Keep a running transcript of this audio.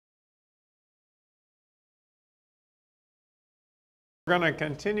Going to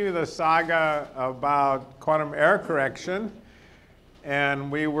continue the saga about quantum error correction. And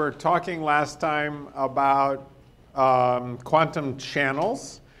we were talking last time about quantum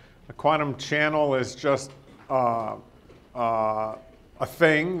channels. A quantum channel is just a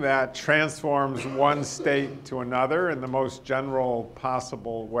thing that transforms one state to another in the most general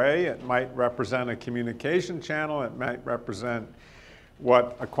possible way. It might represent a communication channel. It might represent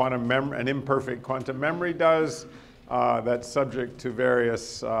what an imperfect quantum memory does. That's subject to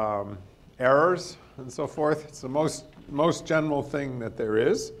various errors and so forth. It's the most general thing that there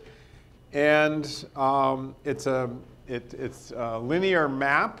is. And it's a linear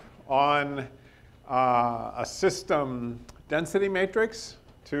map on a system density matrix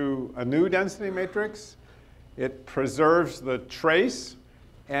to a new density matrix. It preserves the trace,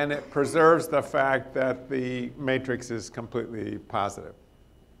 and it preserves the fact that the matrix is completely positive.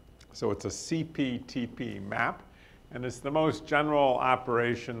 So it's a CP-TP map. And it's the most general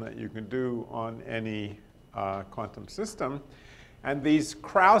operation that you can do on any quantum system. And these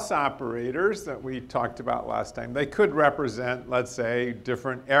Krauss operators that we talked about last time, they could represent, let's say,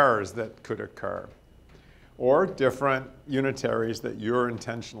 different errors that could occur, or different unitaries that you're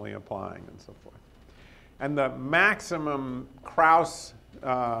intentionally applying, and so forth. And the maximum Krauss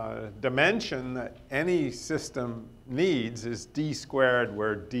dimension that any system needs is d squared,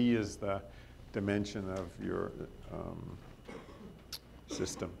 where d is the dimension of your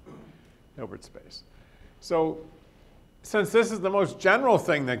system, Hilbert space. So since this is the most general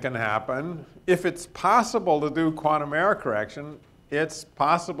thing that can happen, if it's possible to do quantum error correction, it's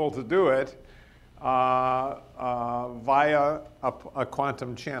possible to do it via a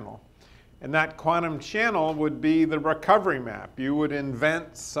quantum channel. And that quantum channel would be the recovery map. You would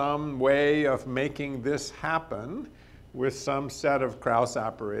invent some way of making this happen with some set of Krauss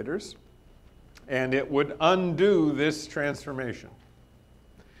operators, and it would undo this transformation.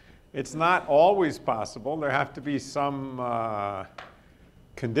 It's not always possible. There have to be some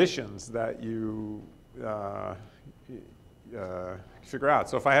conditions that you figure out.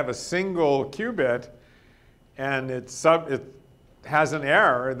 So if I have a single qubit and it has an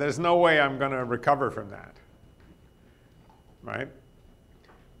error, there's no way I'm going to recover from that, right?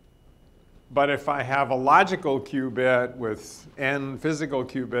 But if I have a logical qubit with n physical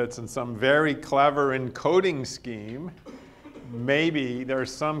qubits and some very clever encoding scheme, maybe there are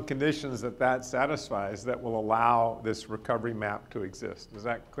some conditions that satisfies that will allow this recovery map to exist. Is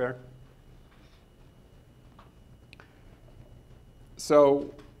that clear?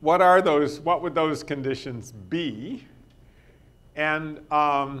 So what would those conditions be? And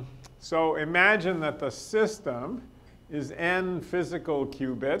so imagine that the system is n physical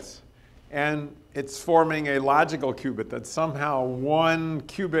qubits, and it's forming a logical qubit, that somehow 1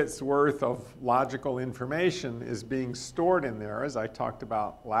 qubit's worth of logical information is being stored in there, as I talked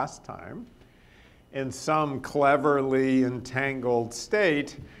about last time, in some cleverly entangled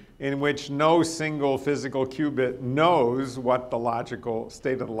state in which no single physical qubit knows what the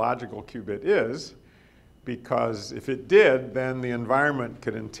state of the logical qubit is, because if it did, then the environment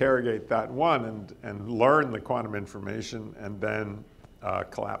could interrogate that one and learn the quantum information and then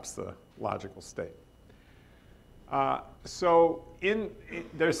collapse the logical state. So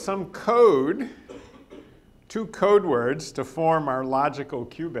there's some code, 2 code words to form our logical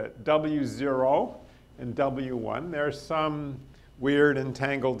qubit, W0 and W1. There's some weird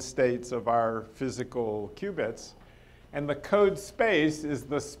entangled states of our physical qubits. And the code space is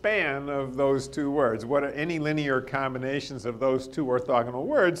the span of those 2 words. Any linear combinations of those 2 orthogonal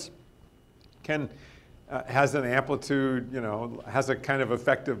words has an amplitude, has a kind of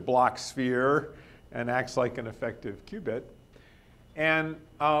effective Bloch sphere and acts like an effective qubit. And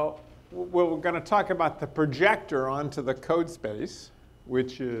we're going to talk about the projector onto the code space,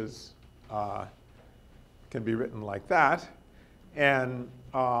 which is can be written like that, and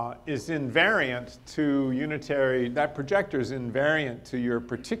is invariant to unitary. That projector is invariant to your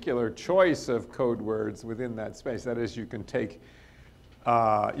particular choice of code words within that space. That is, you can take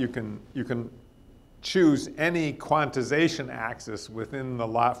you can choose any quantization axis within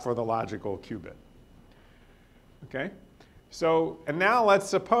for the logical qubit. Okay? So, and now let's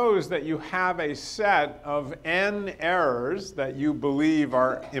suppose that you have a set of n errors that you believe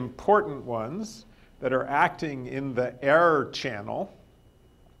are important ones that are acting in the error channel.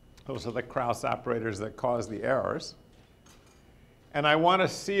 Those are the Krauss operators that cause the errors. And I want to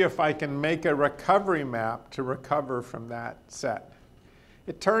see if I can make a recovery map to recover from that set.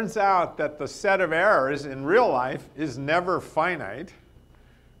 It turns out that the set of errors in real life is never finite,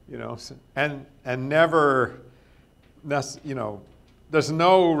 and never, there's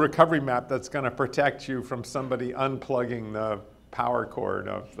no recovery map that's going to protect you from somebody unplugging power cord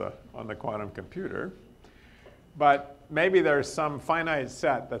on the quantum computer. But maybe there's some finite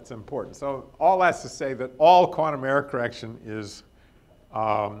set that's important. So all that's to say that all quantum error correction is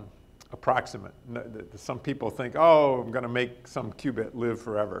approximate. Some people think, oh, I'm going to make some qubit live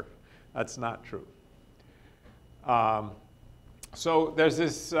forever. That's not true. So there's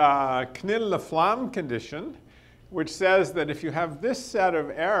this Knill-Laflamme condition, which says that if you have this set of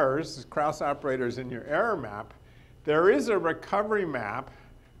errors, Krauss operators in your error map, there is a recovery map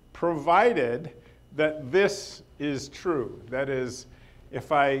provided that this is true. That is,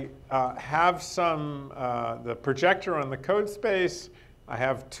 if I have the projector on the code space, I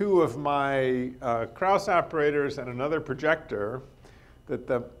have two of my Krauss operators and another projector, that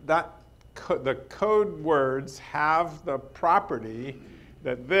the code words have the property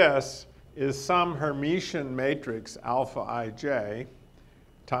that this is some Hermitian matrix alpha ij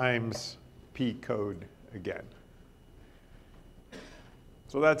times p code again.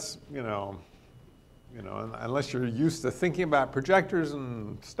 So that's, unless you're used to thinking about projectors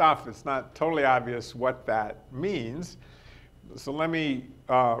and stuff, it's not totally obvious what that means. So let me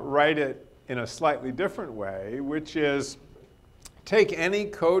write it in a slightly different way, which is take any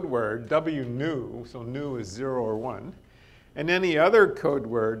code word, w nu, so nu is 0 or 1, and any other code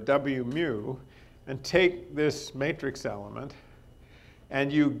word, w mu, and take this matrix element,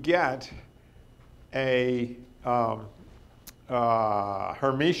 and you get a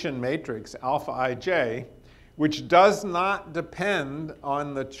Hermitian matrix, alpha ij, which does not depend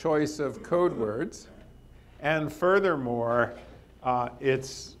on the choice of code words. And furthermore,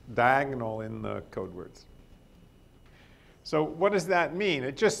 it's diagonal in the code words. So what does that mean?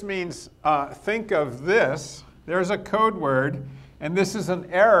 It just means think of this. There's a code word, and this is an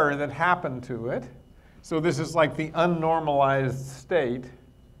error that happened to it. So this is like the unnormalized state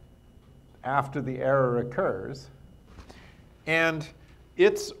after the error occurs. And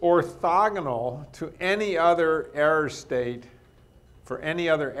it's orthogonal to any other error state for any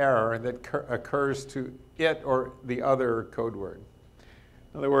other error that occurs to it or the other code word.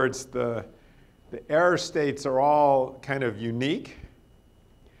 In other words, the error states are all kind of unique,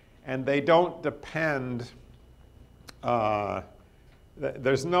 and they don't depend,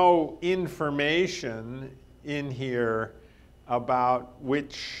 there's no information in here about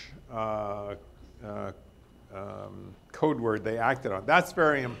which code word they acted on. That's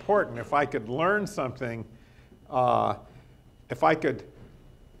very important. If I could learn something, I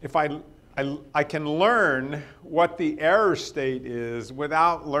can learn what the error state is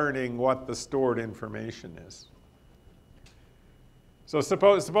without learning what the stored information is. So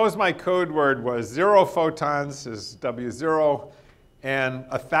suppose my code word was 0 photons is W0 and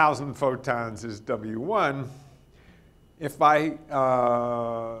 1,000 photons is W1. If I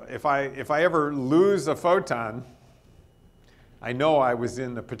ever lose a photon, I know I was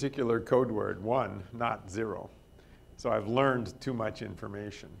in a particular code word, 1, not 0. So I've learned too much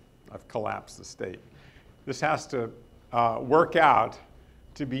information. I've collapsed the state. This has to work out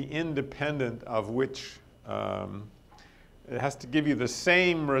to be independent of which, it has to give you the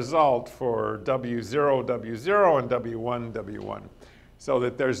same result for W0, W0, and W1, W1. So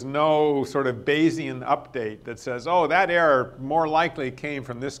that there's no sort of Bayesian update that says, oh, that error more likely came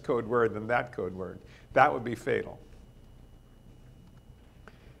from this code word than that code word. That would be fatal.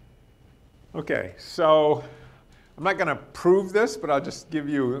 OK, so I'm not going to prove this, but I'll just give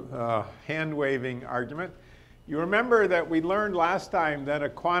you a hand-waving argument. You remember that we learned last time that a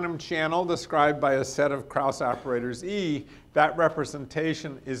quantum channel described by a set of Krauss operators E, that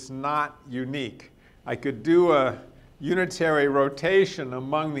representation is not unique. I could do a unitary rotation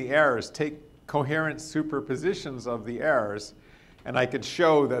among the errors, take coherent superpositions of the errors, and I could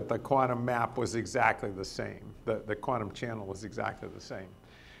show that the quantum map was exactly the same. The quantum channel was exactly the same.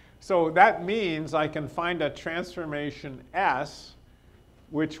 So that means I can find a transformation S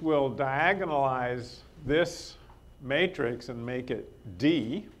which will diagonalize this matrix and make it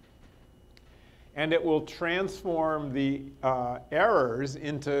D. And it will transform the errors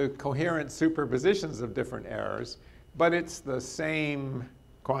into coherent superpositions of different errors. But it's the same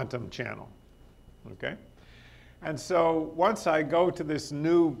quantum channel. Okay? And so once I go to this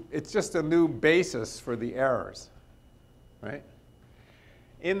new, it's just a new basis for the errors. Right?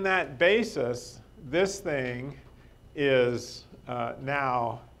 In that basis, this thing is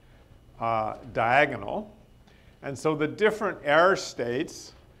now diagonal. And so the different error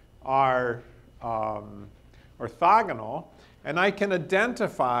states are orthogonal. And I can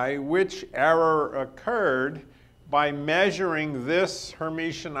identify which error occurred by measuring this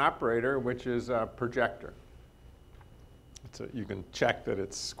Hermitian operator, which is a projector. You can check that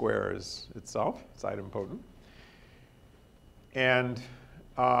its square is itself. It's idempotent. And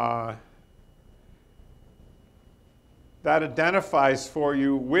that identifies for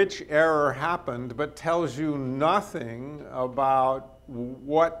you which error happened, but tells you nothing about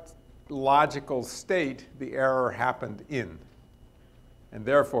what logical state the error happened in. And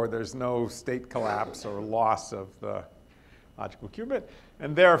therefore, there's no state collapse or loss of the logical qubit.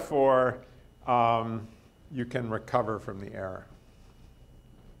 And therefore, you can recover from the error.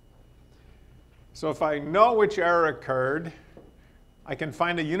 So if I know which error occurred, I can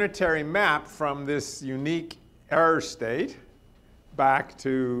find a unitary map from this unique error state back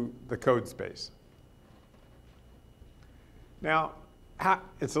to the code space. Now,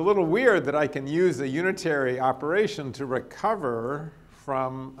 it's a little weird that I can use a unitary operation to recover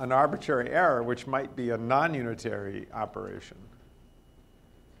from an arbitrary error, which might be a non-unitary operation.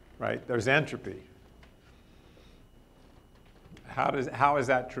 Right? There's entropy. How is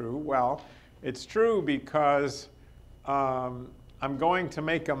that true? Well, it's true because I'm going to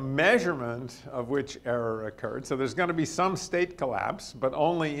make a measurement of which error occurred. So there's going to be some state collapse, but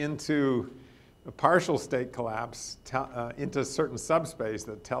only into a partial state collapse into a certain subspace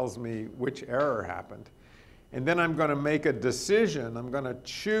that tells me which error happened. And then I'm going to make a decision. I'm going to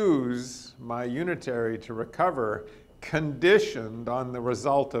choose my unitary to recover conditioned on the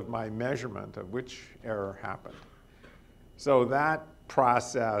result of my measurement of which error happened. So that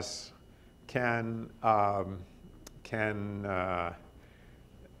process can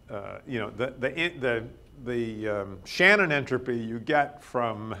the Shannon entropy you get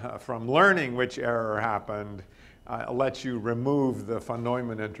from learning which error happened lets you remove the von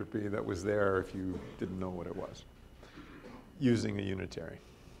Neumann entropy that was there if you didn't know what it was, using a unitary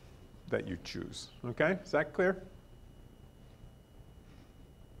that you choose. Okay, is that clear?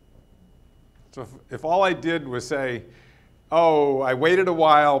 So if all I did was say, oh, I waited a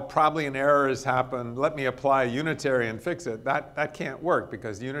while, probably an error has happened, let me apply a unitary and fix it, that can't work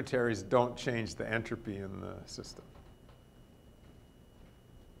because unitaries don't change the entropy in the system.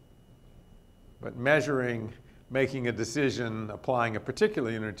 But measuring, making a decision, applying a particular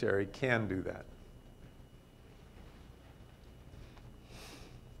unitary can do that.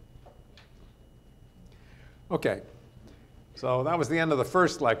 Okay, so that was the end of the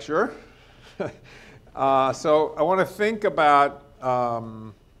first lecture. So I want to think about,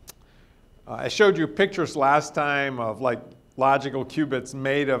 I showed you pictures last time of like logical qubits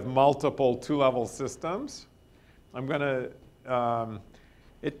made of multiple two-level systems. I'm going to,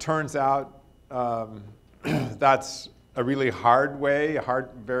 it turns out that's a really hard way,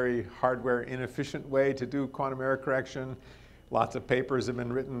 very hardware inefficient way to do quantum error correction. Lots of papers have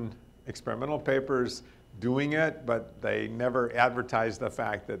been written, experimental papers, doing it, but they never advertised the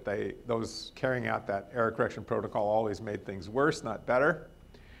fact that those carrying out that error correction protocol always made things worse, not better.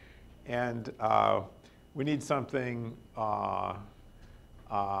 And we need something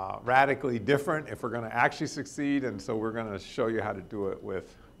radically different if we're going to actually succeed. And so we're going to show you how to do it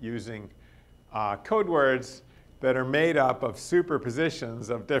with using code words that are made up of superpositions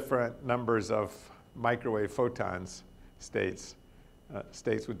of different numbers of microwave photons states.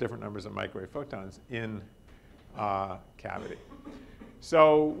 States with different numbers of microwave photons in cavity.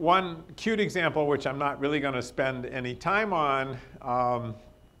 So one cute example, which I'm not really going to spend any time on,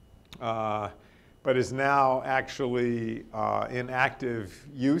 but is now actually in active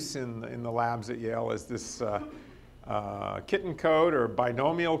use in the labs at Yale, is this kitten code or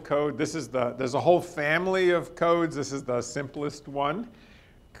binomial code. There's a whole family of codes. This is the simplest one.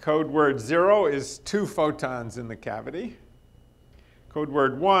 Code word 0 is 2 photons in the cavity. Code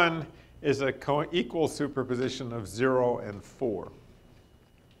word 1 is a co-equal superposition of 0 and 4.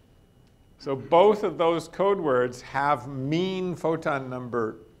 So both of those code words have mean photon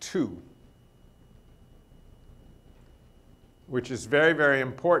number 2, which is very, very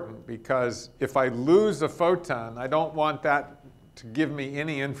important because if I lose a photon, I don't want that to give me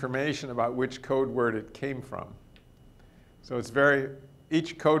any information about which code word it came from. So it's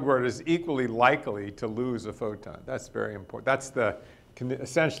each code word is equally likely to lose a photon. That's very important. That's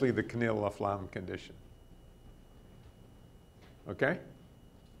essentially the Canil-Laflamme condition. Okay?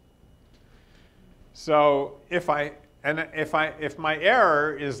 So if my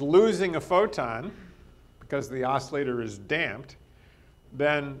error is losing a photon because the oscillator is damped,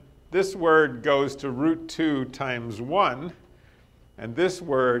 then this word goes to √2 times 1, and this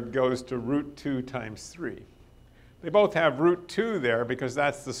word goes to √2 times 3. They both have √2 there because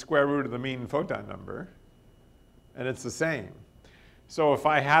that's the square root of the mean photon number, and it's the same. So if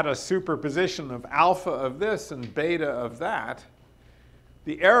I had a superposition of alpha of this and beta of that,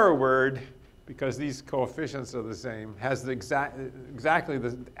 the error word, because these coefficients are the same, has exactly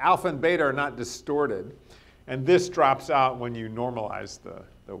the alpha and beta are not distorted. And this drops out when you normalize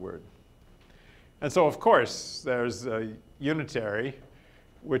the word. And so, of course, there's a unitary,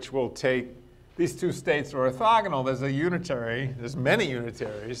 which will take these two states are orthogonal. There's a unitary, there's many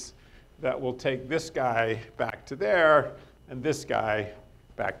unitaries that will take this guy back to there and this guy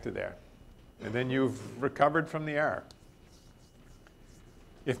back to there. And then you've recovered from the error.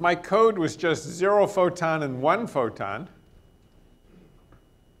 If my code was just 0 photon and 1 photon,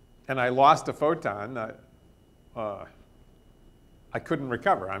 and I lost a photon, I couldn't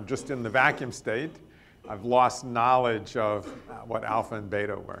recover. I'm just in the vacuum state. I've lost knowledge of what alpha and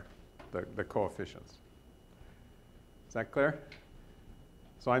beta were, the coefficients. Is that clear?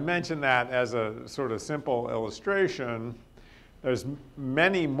 So I mentioned that as a sort of simple illustration. There's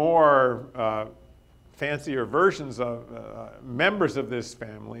many more fancier versions of members of this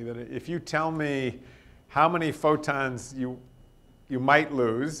family that if you tell me how many photons you might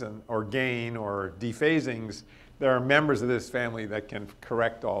lose or gain or dephasings, there are members of this family that can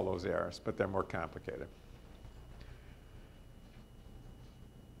correct all those errors, but they're more complicated.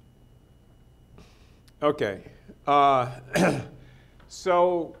 OK.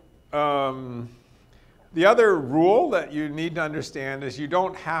 So the other rule that you need to understand is you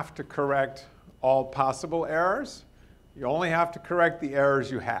don't have to correct all possible errors. You only have to correct the errors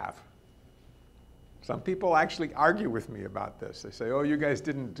you have. Some people actually argue with me about this. They say, oh, you guys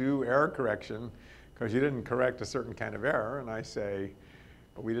didn't do error correction because you didn't correct a certain kind of error. And I say,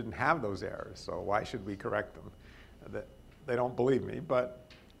 but we didn't have those errors, so why should we correct them? They don't believe me, but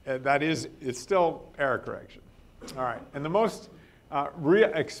it's still error correction. All right, and the most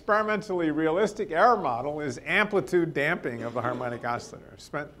experimentally realistic error model is amplitude damping of the harmonic oscillator. I've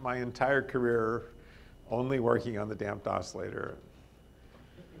spent my entire career only working on the damped oscillator.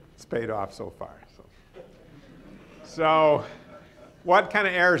 It's paid off so far. So what kind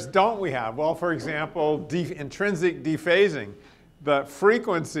of errors don't we have? Well, for example, intrinsic dephasing. The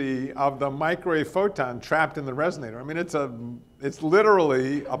frequency of the microwave photon trapped in the resonator. I mean, it's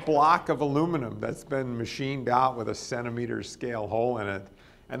literally a block of aluminum that's been machined out with a centimeter scale hole in it.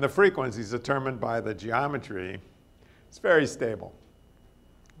 And the frequency is determined by the geometry. It's very stable.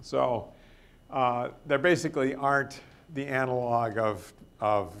 So there basically aren't the analog of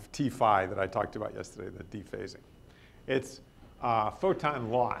T5 that I talked about yesterday, the dephasing. It's photon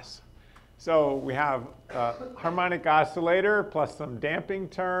loss. So we have a harmonic oscillator plus some damping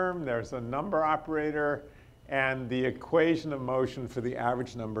term. There's a number operator. And the equation of motion for the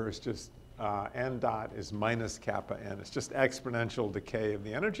average number is just n dot is minus kappa n. It's just exponential decay of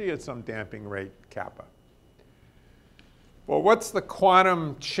the energy at some damping rate kappa. Well, what's the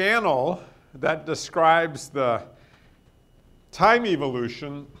quantum channel that describes the time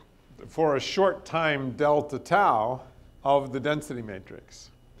evolution for a short time delta tau of the density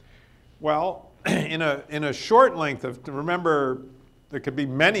matrix? Well, in a short length of, remember, there could be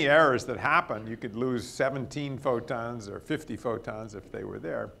many errors that happen. You could lose 17 photons or 50 photons if they were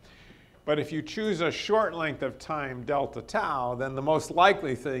there. But if you choose a short length of time delta tau, then the most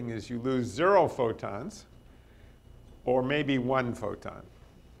likely thing is you lose 0 photons or maybe 1 photon,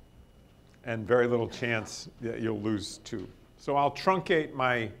 and very little chance that you'll lose 2. So I'll truncate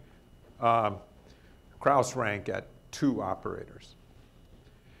my Krauss rank at 2 operators.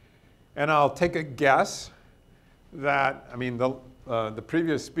 And I'll take a guess that, I mean, the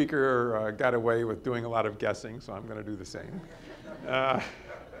previous speaker got away with doing a lot of guessing, so I'm going to do the same. That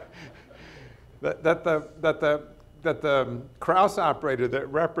the Krauss operator that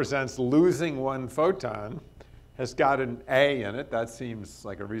represents losing 1 photon has got an A in it. That seems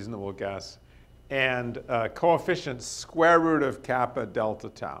like a reasonable guess. And coefficient square root of kappa delta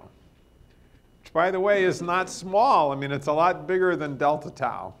tau, which, by the way, is not small. I mean, it's a lot bigger than delta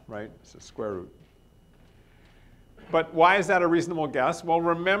tau, right? It's a square root. But why is that a reasonable guess? Well,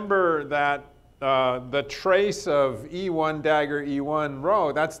 remember that the trace of E1 dagger E1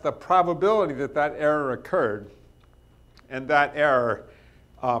 rho, that's the probability that that error occurred. And that error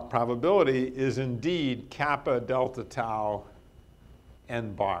probability is indeed kappa delta tau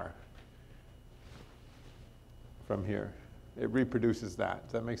n bar from here. It reproduces that.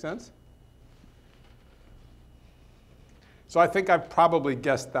 Does that make sense? So I think I've probably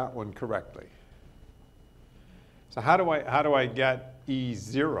guessed that one correctly. So how do I get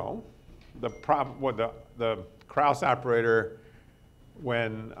E0, the Krauss operator,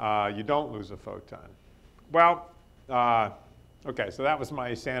 when you don't lose a photon? Well, OK, so that was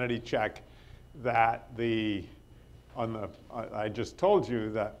my sanity check. That I just told you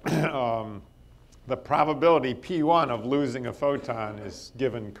that the probability P1 of losing a photon is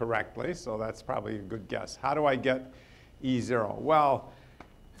given correctly, so that's probably a good guess. How do I get E0? Well,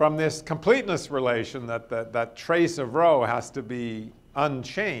 if from this completeness relation that trace of rho has to be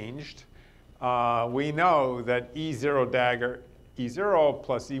unchanged, we know that E0 dagger E0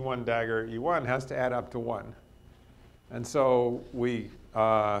 plus E1 dagger E1 has to add up to 1. And so we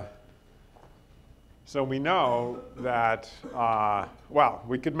know that, well,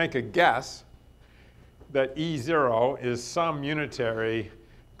 we could make a guess that E0 is some unitary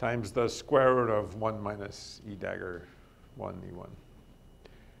times the square root of 1 minus E dagger 1 E1.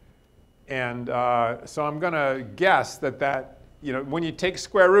 And so I'm going to guess that, you know, when you take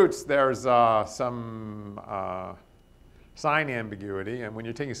square roots, there's some sign ambiguity. And when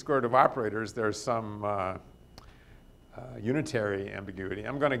you're taking square root of operators, there's some unitary ambiguity.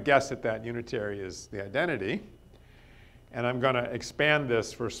 I'm going to guess that unitary is the identity. And I'm going to expand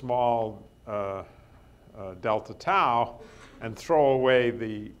this for small delta tau and throw away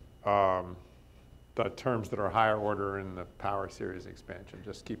the terms that are higher order in the power series expansion.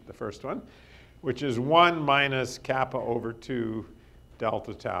 Just keep the first one, which is 1 minus kappa over 2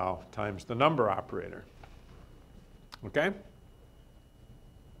 delta tau times the number operator. OK? Is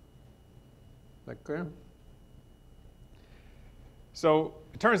that clear? So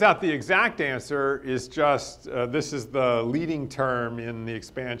it turns out the exact answer is just, this is the leading term in the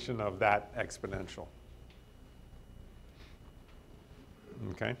expansion of that exponential.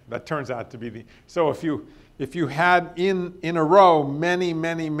 Okay, that turns out to be the, so if you had in a row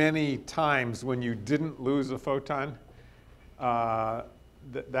many times when you didn't lose a photon,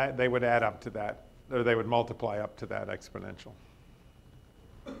 that they would add up to that, or they would multiply up to that exponential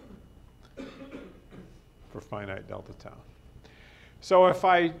for finite delta tau. So if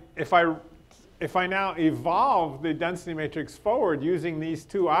I now evolve the density matrix forward using these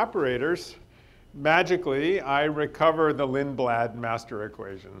two operators, magically, I recover the Lindblad master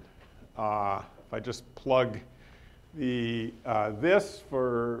equation. If I just plug this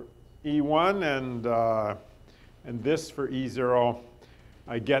for E1 and this for E0,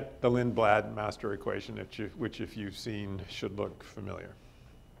 I get the Lindblad master equation, which if you've seen, should look familiar.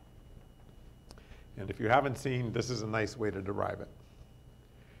 And if you haven't seen, this is a nice way to derive it.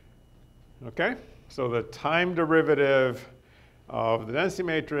 OK? So the time derivative of the density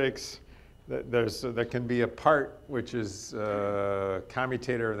matrix, there can be a part which is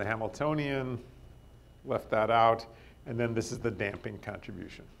commutator of the Hamiltonian, left that out, and then this is the damping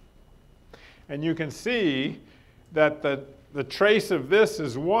contribution. And you can see that the trace of this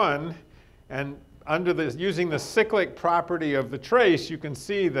is 1, and using the cyclic property of the trace, you can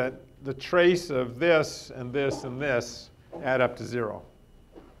see that the trace of this and this and this add up to 0.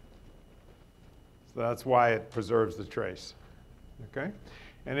 So that's why it preserves the trace. Okay?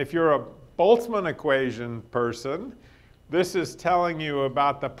 And if you're a Boltzmann equation person, this is telling you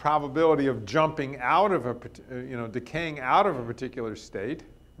about the probability of jumping out of decaying out of a particular state,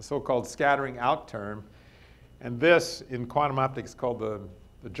 the so-called scattering out term. And this, in quantum optics, called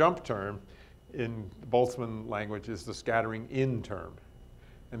the jump term. In the Boltzmann language, is the scattering in term.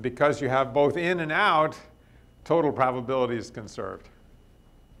 And because you have both in and out, total probability is conserved.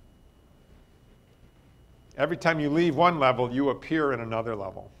 Every time you leave one level, you appear in another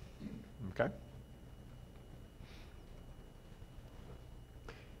level. Okay?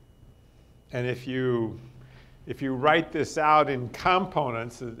 And if you write this out in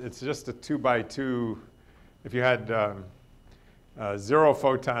components, it's just a 2 by 2. If you had 0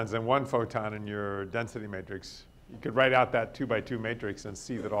 photons and 1 photon in your density matrix, you could write out that 2 by 2 matrix and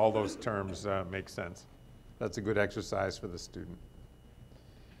see that all those terms make sense. That's a good exercise for the student.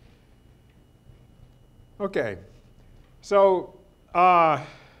 OK, so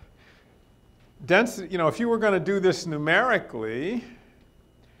density, if you were going to do this numerically,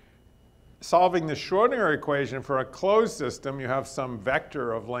 solving the Schrodinger equation for a closed system, you have some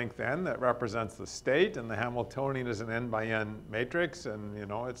vector of length n that represents the state, and the Hamiltonian is an n by n matrix, and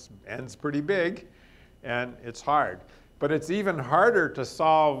n's pretty big, and it's hard. But it's even harder to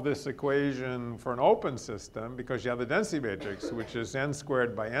solve this equation for an open system because you have the density matrix, which is n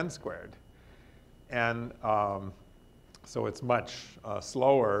squared by n squared. And so it's much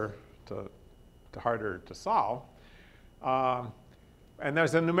slower to harder to solve. And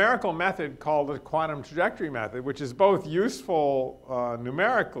there's a numerical method called the quantum trajectory method, which is both useful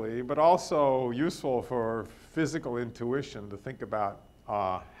numerically, but also useful for physical intuition to think about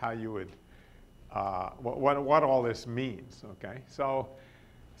how you would, what all this means. Okay, so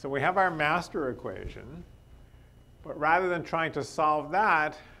we have our master equation, but rather than trying to solve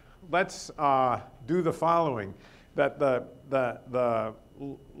that, let's do the following: that the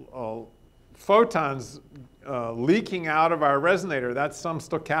photons leaking out of our resonator, that's some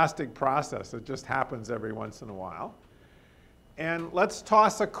stochastic process that just happens every once in a while. And let's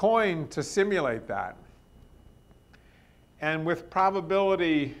toss a coin to simulate that. And with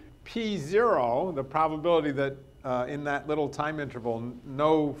probability p0, the probability that in that little time interval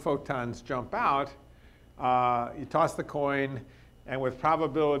no photons jump out, you toss the coin, and with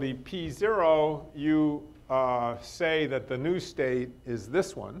probability p0, you say that the new state is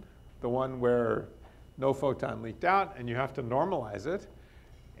this one, the one where no photon leaked out, and you have to normalize it.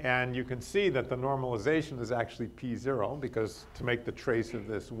 And you can see that the normalization is actually p0, because to make the trace of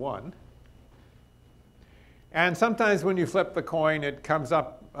this 1. And sometimes when you flip the coin, it comes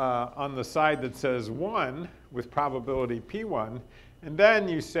up on the side that says 1 with probability p1. And then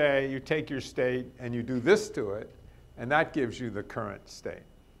you say, you take your state and you do this to it, and that gives you the current state.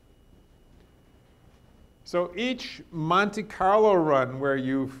 So each Monte Carlo run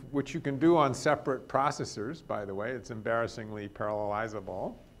which you can do on separate processors, by the way, it's embarrassingly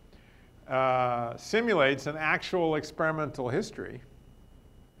parallelizable, simulates an actual experimental history.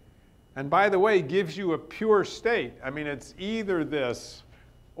 And by the way, gives you a pure state. I mean, it's either this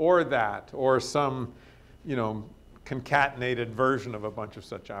or that, or some, concatenated version of a bunch of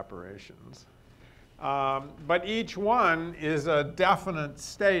such operations. But each one is a definite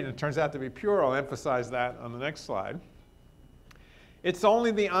state. It turns out to be pure. I'll emphasize that on the next slide. It's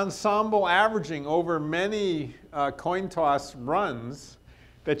only the ensemble averaging over many coin toss runs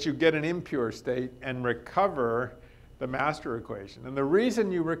that you get an impure state and recover the master equation. And the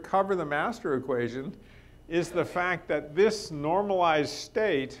reason you recover the master equation is the fact that this normalized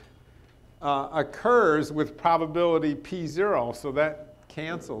state occurs with probability p0, so that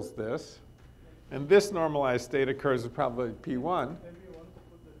cancels this. And this normalized state occurs with probability p1. Maybe you want to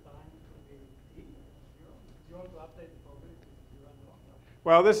put the time to be t, 0. Do you want to update the probability?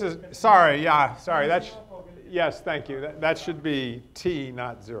 Well, this is, sorry, yeah, sorry. Yes, thank you. That should be t,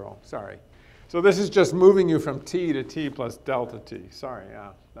 not 0. Sorry. So this is just moving you from t to t plus delta t. Sorry,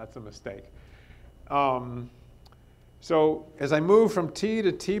 yeah, that's a mistake. So as I move from t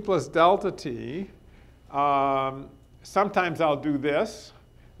to t plus delta t, sometimes I'll do this,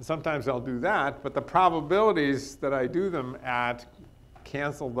 and sometimes I'll do that, but the probabilities that I do them at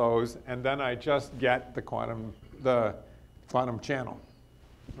cancel those, and then I just get the quantum channel.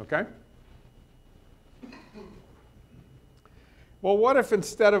 Okay? Well, what if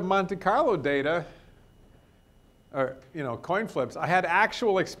instead of Monte Carlo data, or coin flips, I had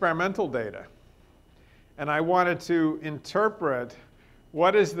actual experimental data, and I wanted to interpret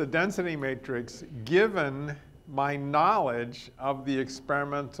what is the density matrix given my knowledge of the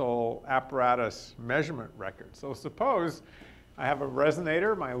experimental apparatus measurement record. So suppose I have a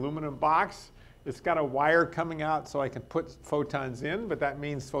resonator, my aluminum box. It's got a wire coming out so I can put photons in, but that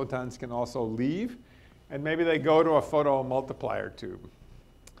means photons can also leave. And maybe they go to a photomultiplier tube.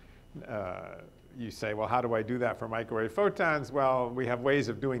 You say, well, how do I do that for microwave photons? Well, we have ways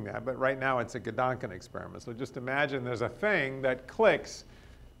of doing that, but right now it's a Gedanken experiment. So just imagine there's a thing that clicks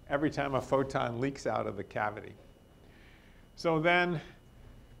every time a photon leaks out of the cavity. So then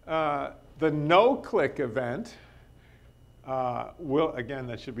the no-click event will, again,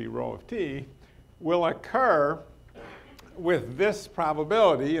 that should be rho of t, will occur with this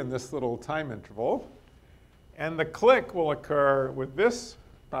probability in this little time interval. And the click will occur with this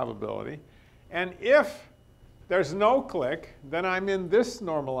probability. And if there's no click, then I'm in this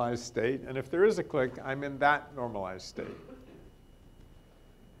normalized state. And if there is a click, I'm in that normalized state.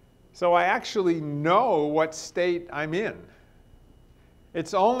 So I actually know what state I'm in.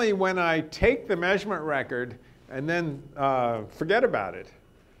 It's only when I take the measurement record and then forget about it,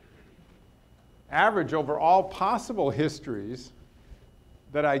 average over all possible histories,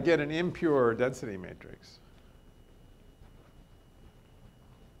 that I get an impure density matrix.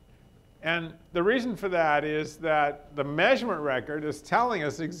 And the reason for that is that the measurement record is telling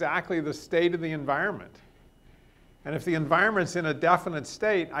us exactly the state of the environment. And if the environment's in a definite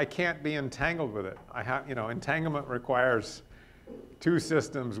state, I can't be entangled with it. Entanglement requires two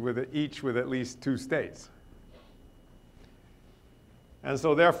systems each with at least two states. And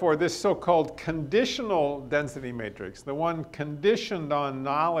so therefore, this so-called conditional density matrix, the one conditioned on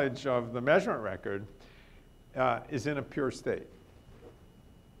knowledge of the measurement record, is in a pure state.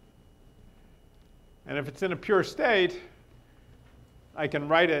 And if it's in a pure state, I can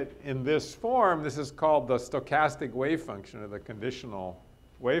write it in this form. This is called the stochastic wave function, or the conditional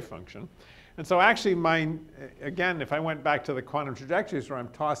wave function. And so actually, again, if I went back to the quantum trajectories where I'm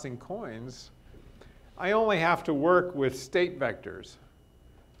tossing coins, I only have to work with state vectors.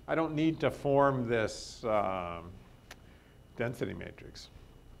 I don't need to form this density matrix.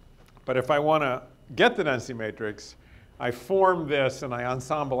 But if I want to get the density matrix, I form this and I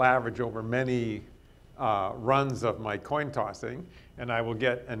ensemble average over many runs of my coin tossing, and I will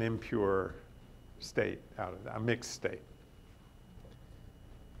get an impure state out of that, a mixed state.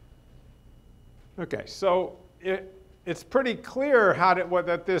 Okay, so it's pretty clear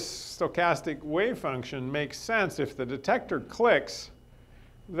that this stochastic wave function makes sense. If the detector clicks,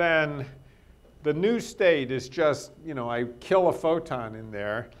 then the new state is just, I kill a photon in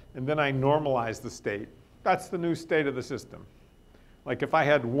there, and then I normalize the state. That's the new state of the system. Like if I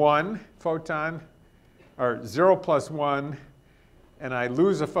had 1 photon, or 0 plus 1, and I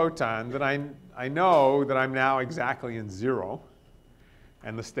lose a photon, then I know that I'm now exactly in 0,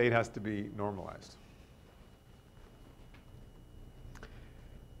 and the state has to be normalized.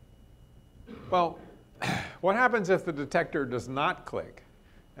 Well, what happens if the detector does not click?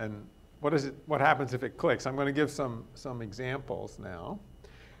 And what happens if it clicks? I'm going to give some examples now.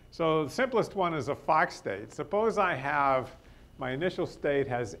 So the simplest one is a Fock state. Suppose I have my initial state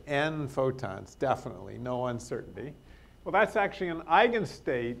has n photons, definitely, no uncertainty. Well, that's actually an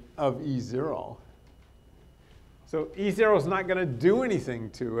eigenstate of E0. So E0 is not going to do anything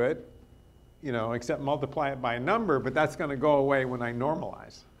to it, except multiply it by a number, but that's going to go away when I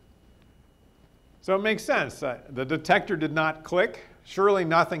normalize. So it makes sense. The detector did not click. Surely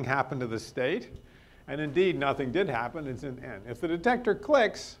nothing happened to the state. And indeed, nothing did happen. It's in n. If the detector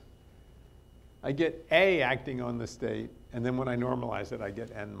clicks, I get A acting on the state. And then when I normalize it, I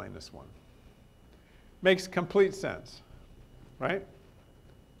get n minus 1. Makes complete sense, right?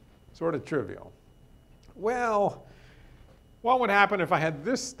 Sort of trivial. Well, what would happen if I had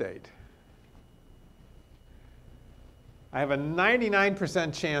this state? I have a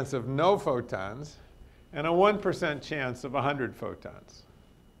 99% chance of no photons and a 1% chance of 100 photons.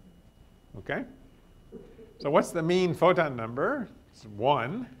 Okay? So what's the mean photon number? It's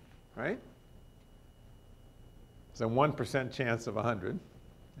 1, right? It's a 1% chance of 100.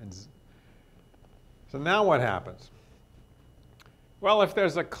 So now what happens? Well, if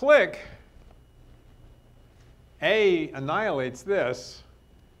there's a click, A annihilates this,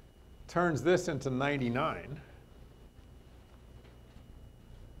 turns this into 99.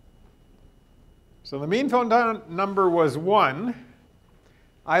 So the mean photon number was 1.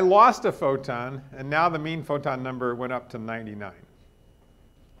 I lost a photon, and now the mean photon number went up to 99.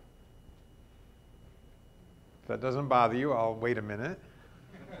 If that doesn't bother you, I'll wait a minute.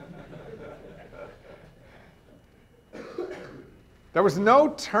 There was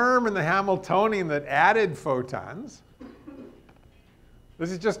no term in the Hamiltonian that added photons.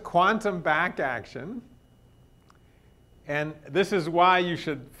 This is just quantum back action. And this is why you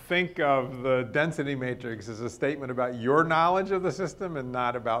should think of the density matrix as a statement about your knowledge of the system and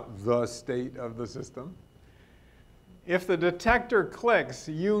not about the state of the system. If the detector clicks,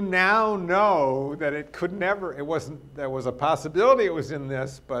 you now know that it could never, there was a possibility it was in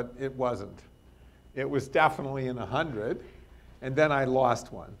this, but it wasn't. It was definitely in 100, and then I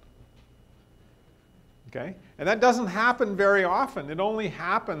lost one. Okay? And that doesn't happen very often. It only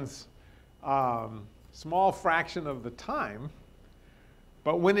happens small fraction of the time.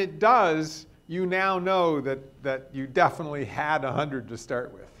 But when it does, you now know that you definitely had 100 to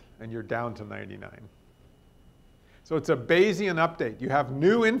start with, and you're down to 99. So it's a Bayesian update. You have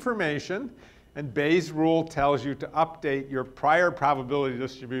new information, and Bayes' rule tells you to update your prior probability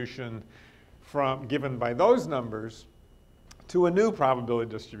distribution given by those numbers to a new probability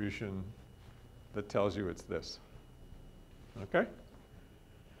distribution that tells you it's this. Okay?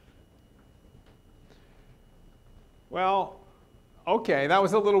 Well, okay, that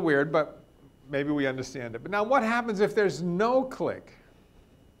was a little weird, but maybe we understand it. But now what happens if there's no click?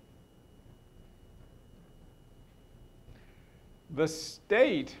 This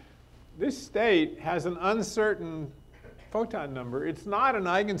state has an uncertain photon number. It's not an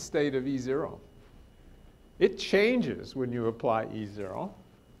eigenstate of E0. It changes when you apply E0.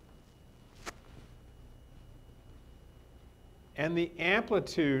 And the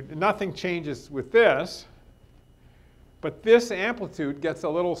amplitude, nothing changes with this, but this amplitude gets a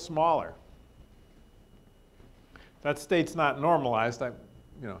little smaller. That state's not normalized. I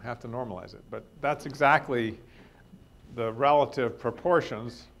have to normalize it. But that's exactly the relative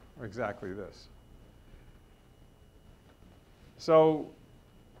proportions are exactly this. So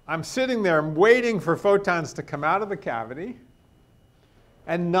I'm sitting there waiting for photons to come out of the cavity,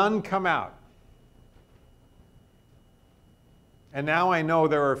 and none come out. And now I know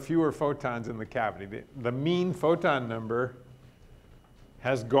there are fewer photons in the cavity. The mean photon number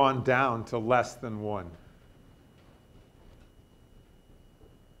has gone down to less than 1.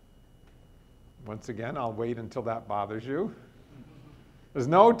 Once again, I'll wait until that bothers you. There's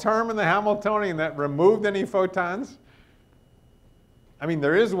no term in the Hamiltonian that removed any photons. I mean,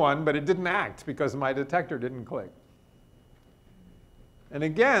 there is one, but it didn't act because my detector didn't click. And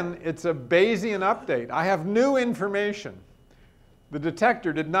again, it's a Bayesian update. I have new information. The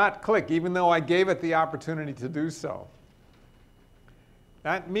detector did not click, even though I gave it the opportunity to do so.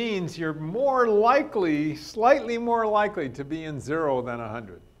 That means you're more likely, slightly more likely, to be in 0 than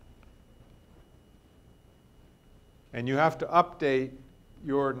 100. And you have to update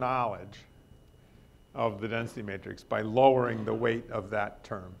your knowledge of the density matrix by lowering the weight of that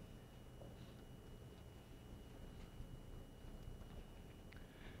term.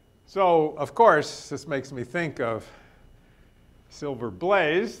 So, of course, this makes me think of Silver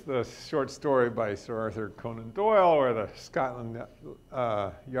Blaze, the short story by Sir Arthur Conan Doyle, where the Scotland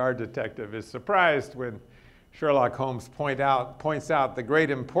Yard detective is surprised when Sherlock Holmes points out the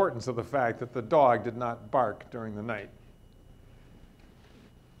great importance of the fact that the dog did not bark during the night.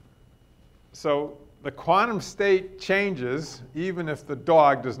 So the quantum state changes even if the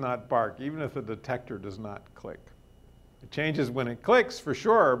dog does not bark, even if the detector does not click. It changes when it clicks, for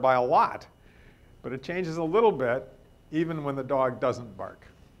sure, by a lot. But it changes a little bit even when the dog doesn't bark.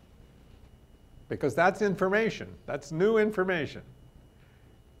 Because that's information. That's new information.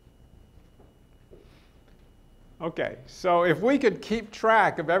 OK, so if we could keep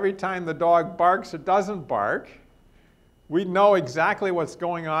track of every time the dog barks or doesn't bark, we'd know exactly what's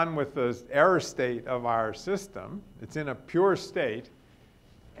going on with the error state of our system. It's in a pure state.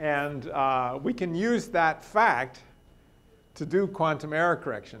 And we can use that fact to do quantum error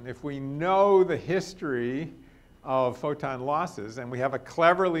correction. If we know the history of photon losses and we have a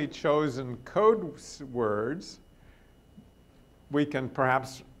cleverly chosen code words, we can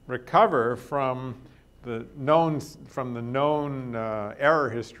perhaps recover from the known error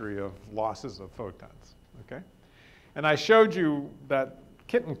history of losses of photons. Okay? And I showed you that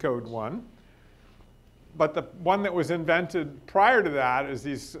kitten code one. But the one that was invented prior to that is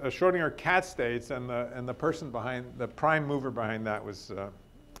these Schrodinger cat states, and the person behind, the prime mover behind that was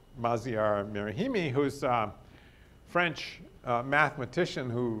Maziar Merahimi, who's a French mathematician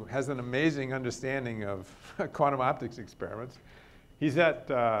who has an amazing understanding of quantum optics experiments. He was at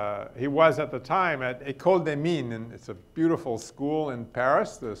the time at École des Mines, and it's a beautiful school in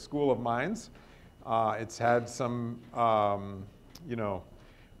Paris, the School of Mines. It's had some,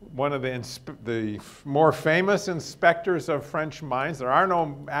 one of the more famous inspectors of French mines. There are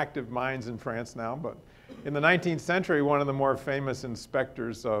no active mines in France now, but in the 19th century, one of the more famous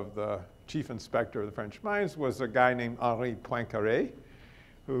inspectors of the chief inspector of the French mines was a guy named Henri Poincaré,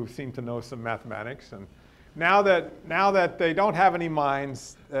 who seemed to know some mathematics. And now that they don't have any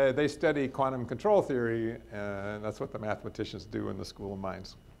mines, they study quantum control theory, and that's what the mathematicians do in the School of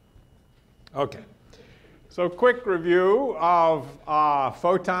Mines. OK. So quick review of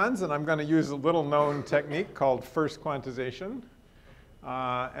photons, and I'm going to use a little-known technique called first quantization.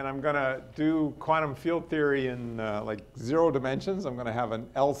 And I'm going to do quantum field theory in like 0 dimensions. I'm going to have an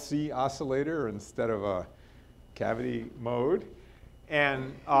LC oscillator instead of a cavity mode.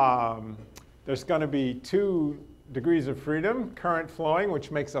 And there's going to be 2 degrees of freedom, current flowing, which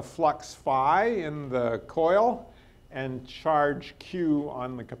makes a flux phi in the coil, and charge Q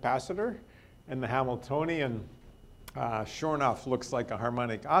on the capacitor. And the Hamiltonian, sure enough, looks like a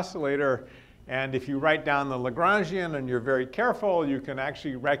harmonic oscillator. And if you write down the Lagrangian and you're very careful, you can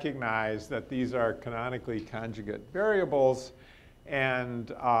actually recognize that these are canonically conjugate variables. And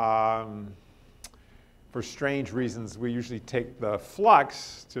for strange reasons, we usually take the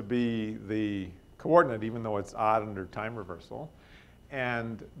flux to be the coordinate, even though it's odd under time reversal.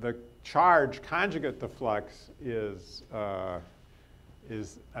 And the charge conjugate to flux is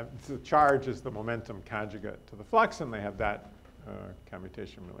the charge is the momentum conjugate to the flux, and they have that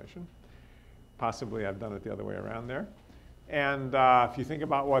commutation relation. Possibly I've done it the other way around there. And if you think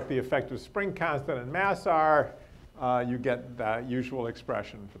about what the effective spring constant and mass are, you get that usual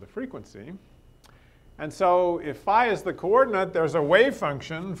expression for the frequency. And so if phi is the coordinate, there's a wave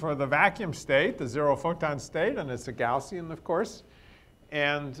function for the vacuum state, the 0 photon state, and it's a Gaussian, of course.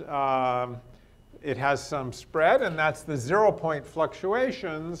 And it has some spread, and that's the 0-point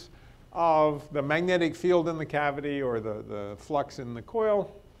fluctuations of the magnetic field in the cavity or the flux in the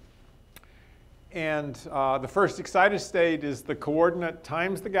coil. And the first excited state is the coordinate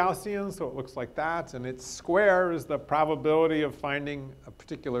times the Gaussian, so it looks like that. And its square is the probability of finding a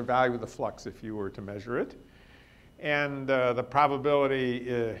particular value of the flux if you were to measure it. And the probability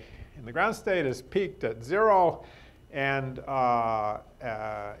in the ground state is peaked at 0. And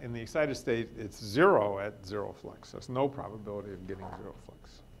in the excited state, it's 0 at 0 flux. There's no probability of getting 0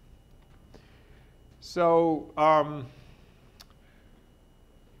 flux. So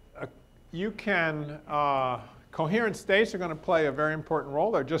you can coherent states are going to play a very important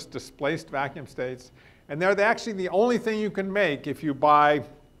role. They're just displaced vacuum states. And they're actually the only thing you can make if you buy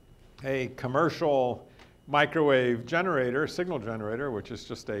a commercial microwave generator, signal generator, which is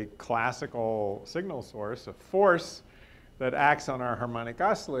just a classical signal source, a force that acts on our harmonic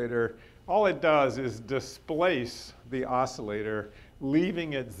oscillator. All it does is displace the oscillator,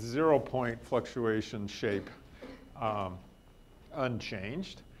 leaving its 0-point fluctuation shape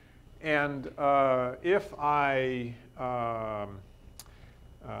unchanged. And if I have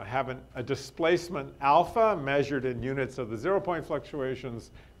a displacement alpha measured in units of the 0-point fluctuations,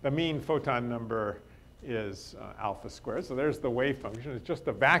 the mean photon number is alpha squared. So there's the wave function. It's just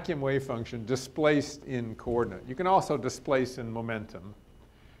a vacuum wave function displaced in coordinate. You can also displace in momentum.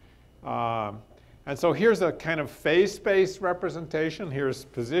 And so here's a kind of phase space representation. Here's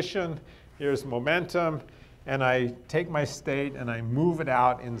position, here's momentum, and I take my state and I move it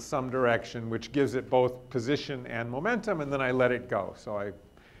out in some direction, which gives it both position and momentum, and then I let it go. So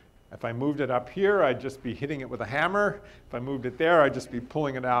if I moved it up here, I'd just be hitting it with a hammer. If I moved it there, I'd just be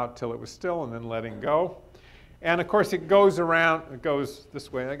pulling it out till it was still and then letting go. And of course, it goes around, it goes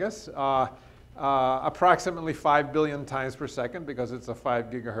this way, I guess, approximately 5 billion times per second because it's a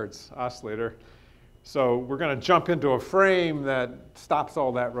 5 gigahertz oscillator. So we're going to jump into a frame that stops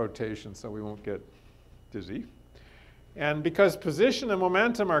all that rotation so we won't get dizzy. And because position and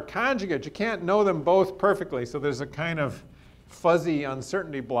momentum are conjugate, you can't know them both perfectly. So there's a kind of fuzzy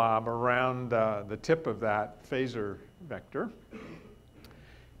uncertainty blob around the tip of that phasor vector.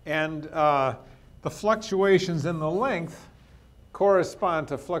 And the fluctuations in the length correspond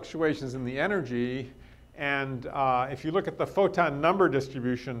to fluctuations in the energy. And if you look at the photon number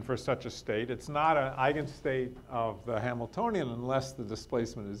distribution for such a state, it's not an eigenstate of the Hamiltonian unless the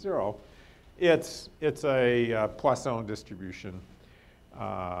displacement is 0. It's a Poisson distribution,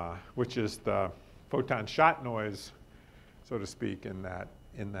 which is the photon shot noise, so to speak, in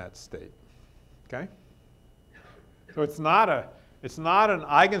that state. Okay? So it's not an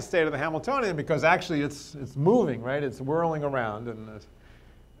eigenstate of the Hamiltonian because actually it's moving, right? It's whirling around, and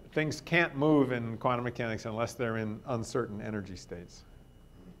things can't move in quantum mechanics unless they're in uncertain energy states.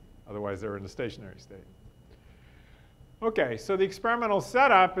 Otherwise, they're in a stationary state. Okay, so the experimental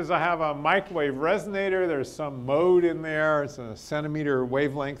setup is I have a microwave resonator. There's some mode in there. It's a centimeter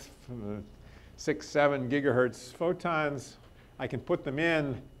wavelength, 6, 7 gigahertz photons. I can put them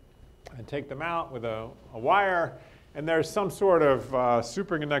in and take them out with a wire. And there's some sort of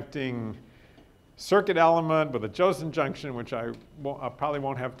superconducting circuit element with a Josephson junction, which I probably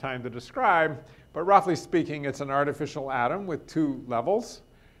won't have time to describe. But roughly speaking, it's an artificial atom with 2 levels,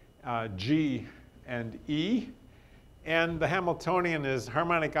 G and E. And the Hamiltonian is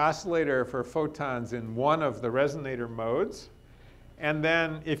harmonic oscillator for photons in one of the resonator modes. And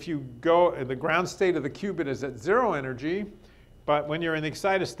then if you go, the ground state of the qubit is at 0 energy. But when you're in the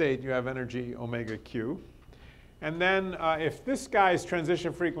excited state, you have energy omega q. And then if this guy's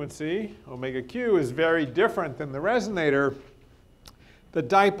transition frequency, omega q, is very different than the resonator, the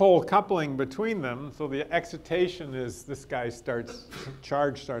dipole coupling between them, so the excitation is this guy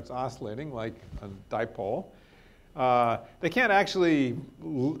charge starts oscillating like a dipole. They can't actually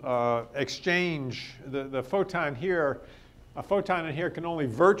exchange the photon here. A photon in here can only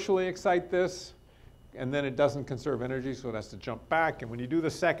virtually excite this, and then it doesn't conserve energy, so it has to jump back. And when you do the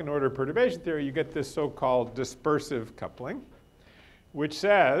second order perturbation theory, you get this so-called dispersive coupling, which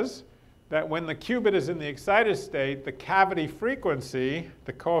says that when the qubit is in the excited state, the cavity frequency,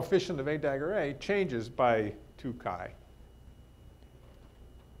 the coefficient of A dagger A, changes by 2 chi.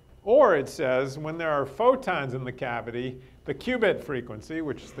 Or it says when there are photons in the cavity, the qubit frequency,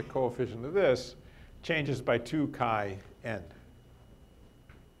 which is the coefficient of this, changes by 2 chi n.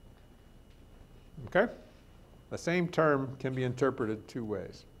 Okay? The same term can be interpreted 2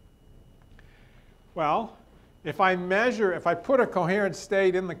 ways. Well, if I put a coherent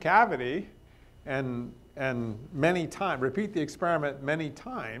state in the cavity and repeat the experiment many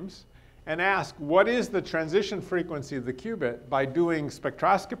times, and ask what is the transition frequency of the qubit by doing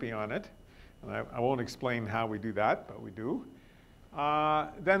spectroscopy on it, and I won't explain how we do that, but we do,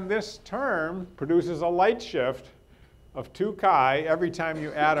 then this term produces a light shift of 2 chi every time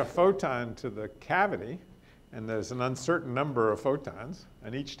you add a photon to the cavity. And there's an uncertain number of photons.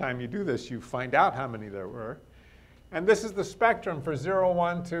 And each time you do this, you find out how many there were. And this is the spectrum for 0,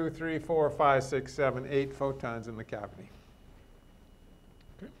 1, 2, 3, 4, 5, 6, 7, 8 photons in the cavity.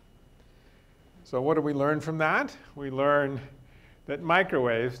 Okay. So what do we learn from that? We learn that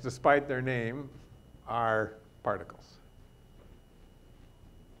microwaves, despite their name, are particles.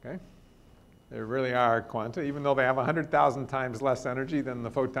 Okay? They really are quanta, even though they have 100,000 times less energy than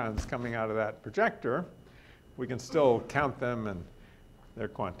the photons coming out of that projector. we can still count them, and they're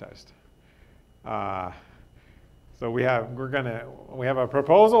quantized. So we have a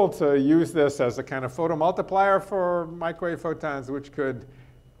proposal to use this as a kind of photomultiplier for microwave photons, which could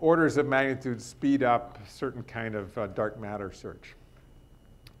orders of magnitude speed up certain kind of dark matter search.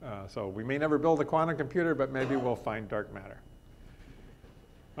 So we may never build a quantum computer, but maybe we'll find dark matter.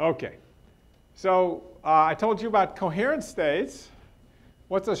 OK. So I told you about coherent states.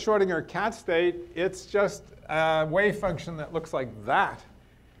 What's a Schrodinger cat state? It's just a wave function that looks like that.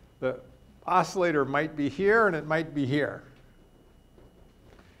 The oscillator might be here, and it might be here.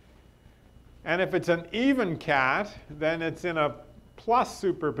 And if it's an even cat, then it's in a plus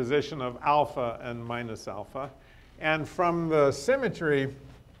superposition of alpha and minus alpha. And from the symmetry,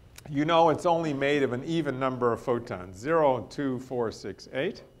 you know it's only made of an even number of photons, 0, 2, 4, 6,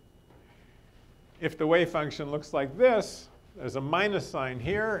 8. If the wave function looks like this, there's a minus sign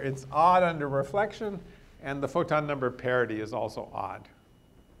here. It's odd under reflection. And the photon number parity is also odd.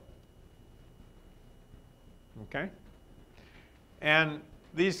 OK? And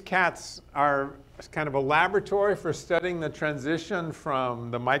these cats are kind of a laboratory for studying the transition from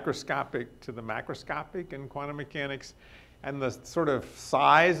the microscopic to the macroscopic in quantum mechanics. And the sort of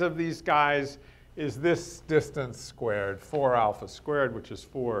size of these guys is this distance squared, 4 alpha squared, which is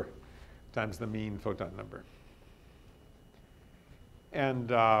 4 times the mean photon number. And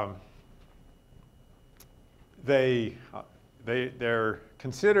they're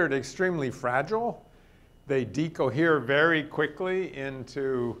considered extremely fragile. They decohere very quickly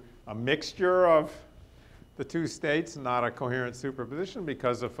into a mixture of the two states, not a coherent superposition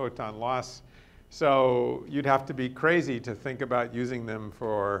because of photon loss. So you'd have to be crazy to think about using them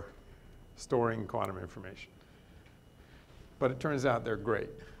for storing quantum information. But it turns out they're great.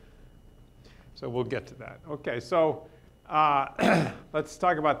 So we'll get to that. OK, so let's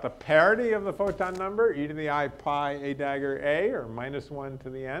talk about the parity of the photon number, e to the I pi a dagger a, or -1 to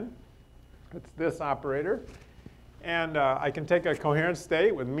the n. It's this operator. And I can take a coherent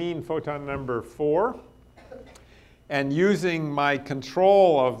state with mean photon number 4. And using my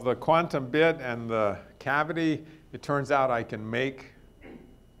control of the quantum bit and the cavity, it turns out I can make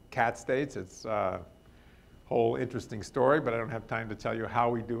cat states. It's a whole interesting story, but I don't have time to tell you how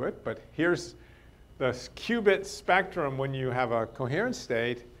we do it. But here's the qubit spectrum when you have a coherent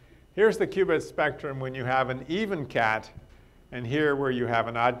state. Here's the qubit spectrum when you have an even cat, and here where you have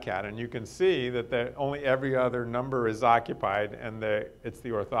an odd cat. And you can see that only every other number is occupied, and it's the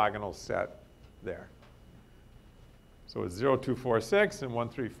orthogonal set there. So it's 0, 2, 4, 6, and 1,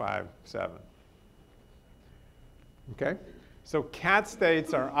 3, 5, 7. OK? So cat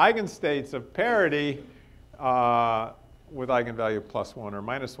states are eigenstates of parity with eigenvalue +1 or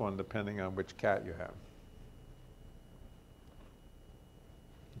 -1, depending on which cat you have.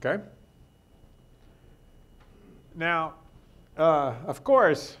 OK? Now, of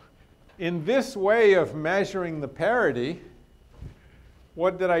course, in this way of measuring the parity,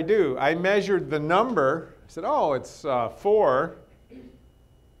 what did I do? I measured the number. I said, oh, it's 4.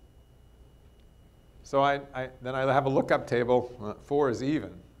 So then I have a lookup table. 4 is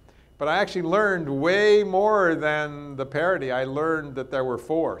even. But I actually learned way more than the parity. I learned that there were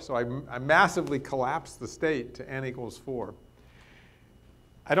 4. So I massively collapsed the state to n equals 4.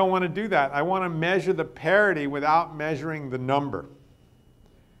 I don't want to do that. I want to measure the parity without measuring the number.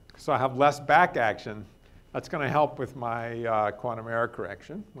 So I have less back action. That's going to help with my quantum error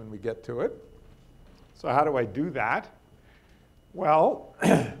correction when we get to it. So how do I do that? Well,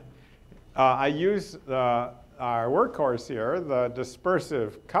 I use our workhorse here, the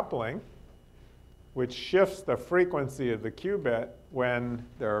dispersive coupling, which shifts the frequency of the qubit when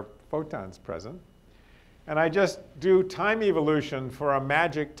there are photons present. And I just do time evolution for a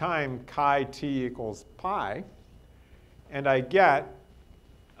magic time chi t equals pi. And I get,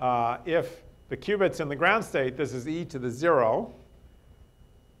 if the qubit's in the ground state, this is e to the 0.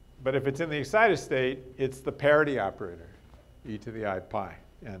 But if it's in the excited state, it's the parity operator, e to the I pi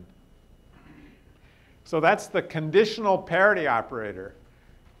n. So that's the conditional parity operator.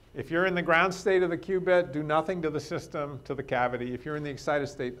 If you're in the ground state of the qubit, do nothing to the system, to the cavity. If you're in the excited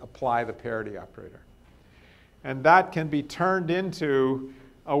state, apply the parity operator. And that can be turned into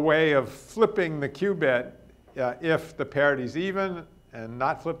a way of flipping the qubit if the parity is even, and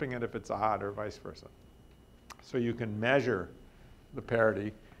not flipping it if it's odd, or vice versa. So you can measure the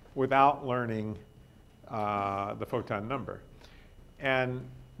parity without learning the photon number. And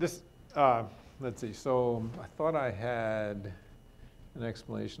this, let's see, so I thought I had an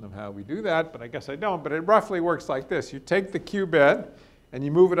explanation of how we do that, but I guess I don't. But it roughly works like this. You take the qubit, and you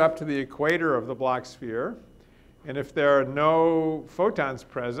move it up to the equator of the Bloch sphere. And if there are no photons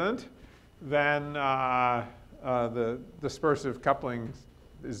present, then the dispersive coupling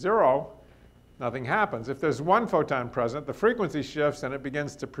is 0, nothing happens. If there's one photon present, the frequency shifts and it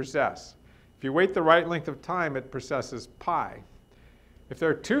begins to precess. If you wait the right length of time, it precesses pi. If there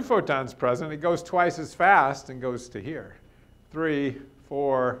are 2 photons present, it goes twice as fast and goes to here. 3,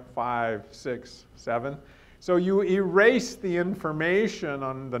 4, 5, 6, 7. So you erase the information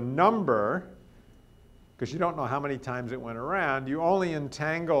on the number, because you don't know how many times it went around. You only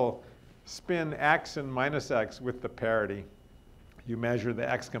entangle spin x and minus x with the parity. You measure the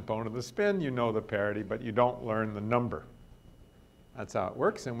x component of the spin, you know the parity, but you don't learn the number. That's how it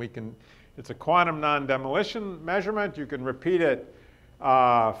works, and it's a quantum non-demolition measurement. You can repeat it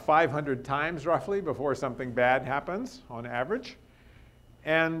 500 times roughly before something bad happens on average.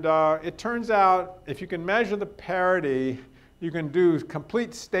 And it turns out if you can measure the parity, you can do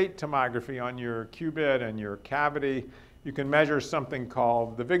complete state tomography on your qubit and your cavity. You can measure something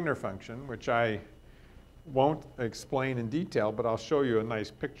called the Wigner function, which I won't explain in detail, but I'll show you a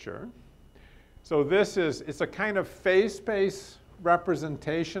nice picture. So it's a kind of phase space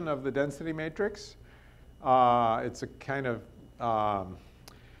representation of the density matrix. It's a kind of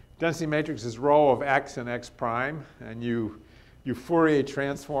density matrix is rho of x and x prime, and you Fourier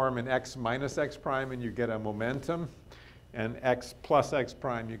transform in x minus x prime, and you get a momentum. And x plus x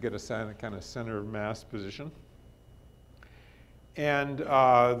prime, you get a kind of center of mass position. And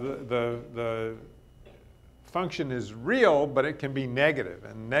the function is real, but it can be negative.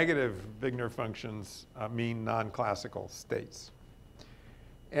 And negative Wigner functions mean non-classical states.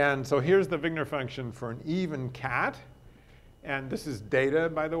 And so here's the Wigner function for an even cat. And this is data,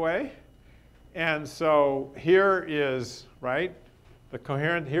 by the way. And so here is, right, the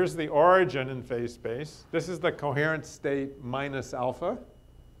coherent, here's the origin in phase space. This is the coherent state minus alpha.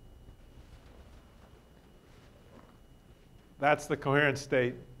 That's the coherent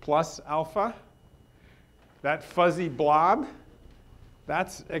state plus alpha. That fuzzy blob,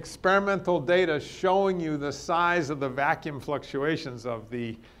 that's experimental data showing you the size of the vacuum fluctuations of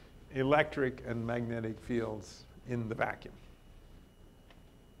the electric and magnetic fields in the vacuum.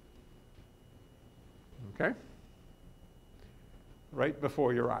 Okay? Right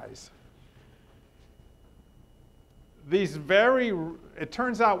before your eyes. It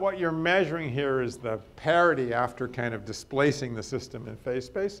turns out what you're measuring here is the parity after kind of displacing the system in phase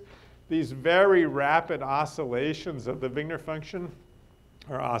space. These very rapid oscillations of the Wigner function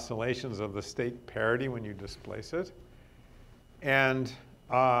are oscillations of the state parity when you displace it. And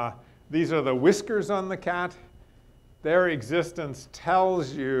these are the whiskers on the cat. Their existence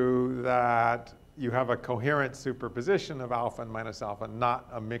tells you that you have a coherent superposition of alpha and minus alpha, not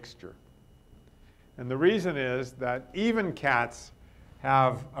a mixture. And the reason is that even cats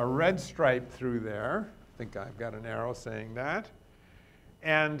have a red stripe through there. I think I've got an arrow saying that.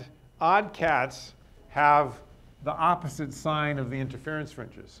 And odd cats have the opposite sign of the interference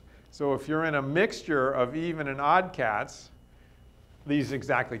fringes. So if you're in a mixture of even and odd cats, these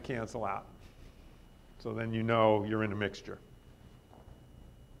exactly cancel out. So then you know you're in a mixture.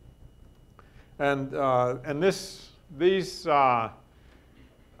 And these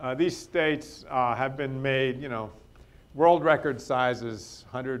states have been made, world record size is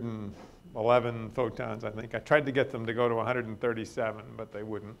 111 photons, I think. I tried to get them to go to 137, but they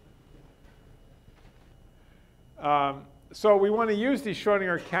wouldn't. So we want to use these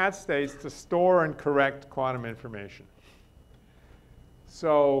Schrodinger cat states to store and correct quantum information.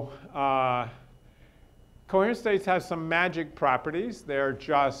 So coherent states have some magic properties. They're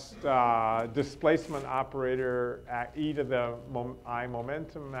just displacement operator at e to the I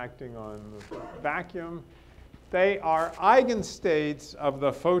momentum acting on the vacuum. They are eigenstates of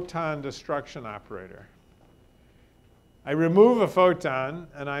the photon destruction operator. I remove a photon,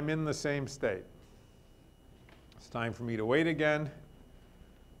 and I'm in the same state. It's time for me to wait again.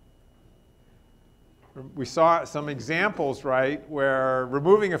 We saw some examples, right, where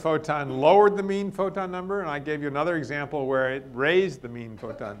removing a photon lowered the mean photon number, and I gave you another example where it raised the mean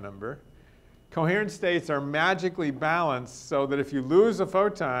photon number. Coherent states are magically balanced so that if you lose a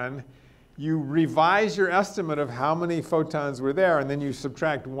photon, you revise your estimate of how many photons were there, and then you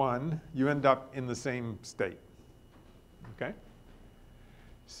subtract 1. You end up in the same state. Okay?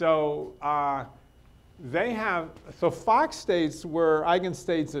 So so Fock states were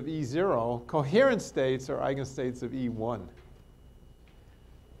eigenstates of E0. Coherent states are eigenstates of E1.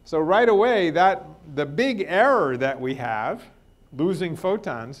 So right away, the big error that we have, losing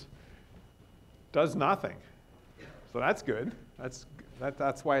photons, does nothing. So that's good.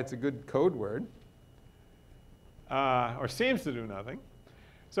 That's why it's a good code word, or seems to do nothing.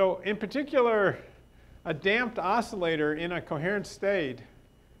 So in particular, a damped oscillator in a coherent state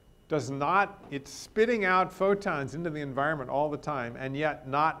it's spitting out photons into the environment all the time and yet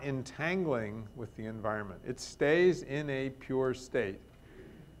not entangling with the environment. It stays in a pure state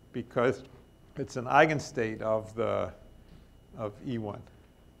because it's an eigenstate of E1.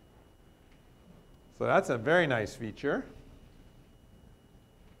 So that's a very nice feature.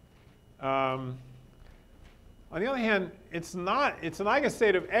 On the other hand, it's an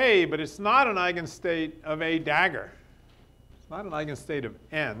eigenstate of A, but it's not an eigenstate of A dagger. It's not an eigenstate of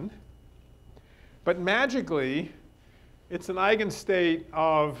N. But magically, it's an eigenstate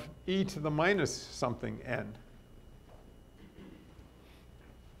of e to the minus something n,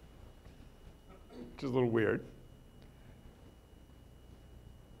 which is a little weird.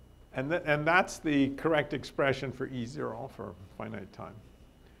 And that's the correct expression for E0 for finite time.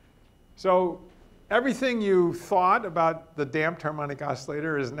 So everything you thought about the damped harmonic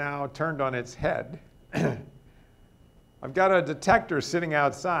oscillator is now turned on its head. I've got a detector sitting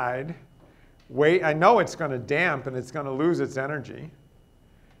outside. I know it's going to damp and it's going to lose its energy.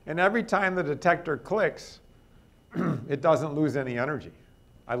 And every time the detector clicks, it doesn't lose any energy.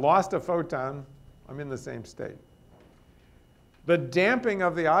 I lost a photon. I'm in the same state. The damping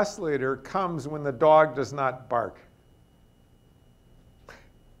of the oscillator comes when the dog does not bark.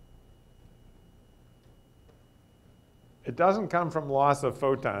 It doesn't come from loss of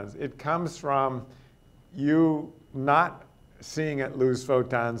photons. It comes from you not seeing it lose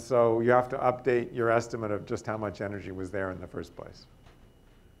photons, so you have to update your estimate of just how much energy was there in the first place.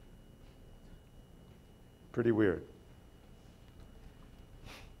 Pretty weird.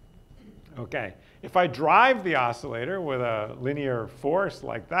 OK. If I drive the oscillator with a linear force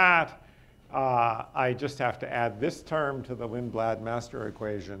like that, I just have to add this term to the Lindblad-Master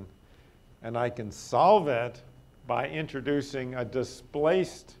equation. And I can solve it by introducing a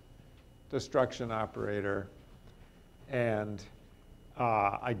displaced destruction operator. And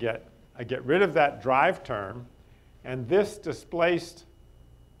I get rid of that drive term. And this displaced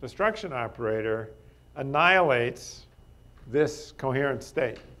destruction operator annihilates this coherent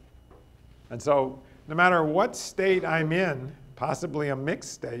state. And so no matter what state I'm in, possibly a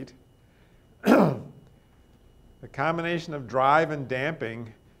mixed state, the combination of drive and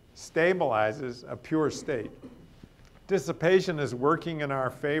damping stabilizes a pure state. Dissipation is working in our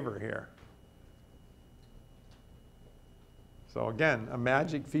favor here. So again, a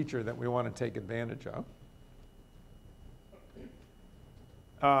magic feature that we want to take advantage of.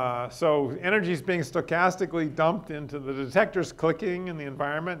 So energy is being stochastically dumped into the detectors clicking in the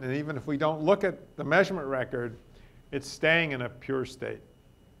environment. And even if we don't look at the measurement record, it's staying in a pure state.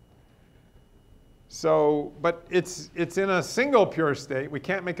 So, but it's in a single pure state. We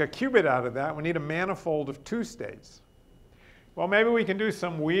can't make a qubit out of that. We need a manifold of two states. Well, maybe we can do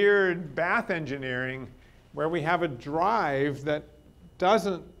some weird bath engineering where we have a drive that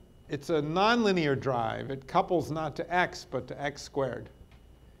doesn't, it's a nonlinear drive. It couples not to x, but to x squared.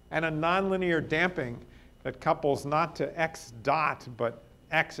 And a nonlinear damping that couples not to x dot, but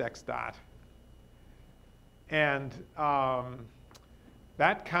xx dot. And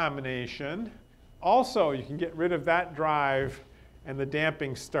that combination, also you can get rid of that drive, and the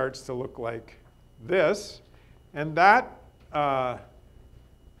damping starts to look like this. And that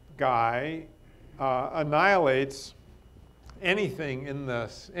guy annihilates anything in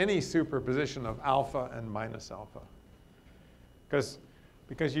any superposition of alpha and minus alpha. Because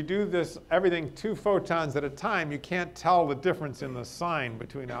you do this, everything 2 photons at a time, you can't tell the difference in the sign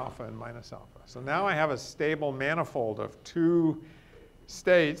between alpha and minus alpha. So now I have a stable manifold of 2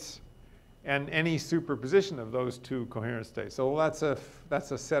 states and any superposition of those 2 coherent states. So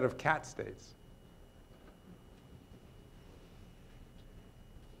that's a set of cat states.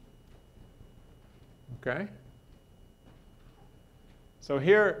 OK? So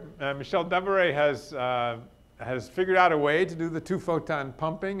here, Michel Devoret has figured out a way to do the 2-photon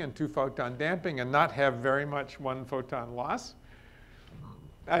pumping and 2-photon damping and not have very much 1-photon loss.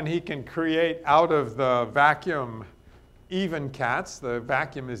 And he can create out of the vacuum even cats. The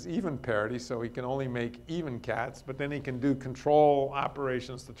vacuum is even parity, so he can only make even cats. But then he can do control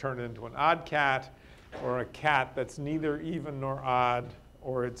operations to turn it into an odd cat or a cat that's neither even nor odd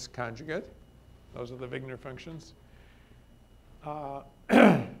or its conjugate. Those are the Wigner functions.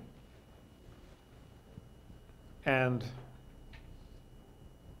 And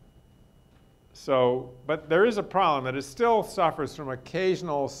so, but there is a problem that it still suffers from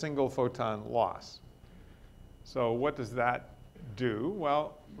occasional single photon loss. So what does that do?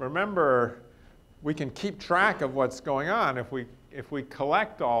 Well, remember, we can keep track of what's going on if we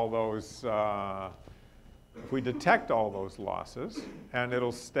collect all those if we detect all those losses, and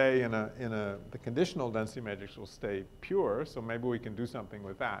it'll stay the conditional density matrix will stay pure, so maybe we can do something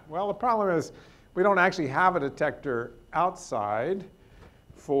with that. Well, the problem is we don't actually have a detector outside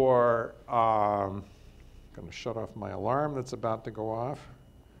for, I'm going to shut off my alarm that's about to go off.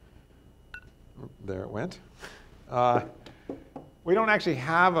 There it went. We don't actually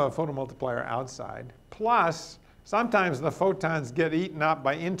have a photomultiplier outside. Plus, sometimes the photons get eaten up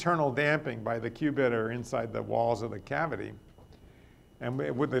by internal damping by the qubit or inside the walls of the cavity. And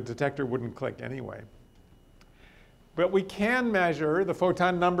the detector wouldn't click anyway. But we can measure the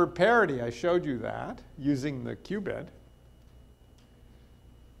photon number parity. I showed you that using the qubit.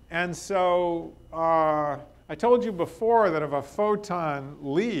 And so I told you before that if a photon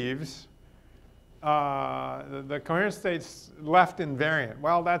leaves, the coherent state's left invariant.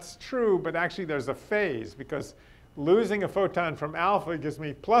 Well, that's true, but actually there's a phase, because losing a photon from alpha gives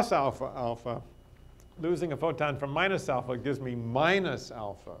me plus alpha alpha. Losing a photon from minus alpha gives me minus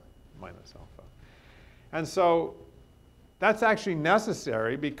alpha minus alpha. And so that's actually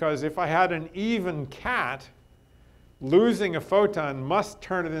necessary, because if I had an even cat, losing a photon must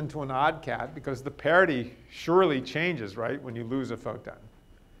turn it into an odd cat, because the parity surely changes, right, when you lose a photon.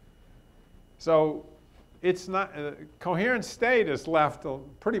 So it's not, coherent state is left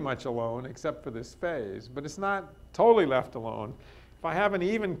pretty much alone, except for this phase. But it's not totally left alone. If I have an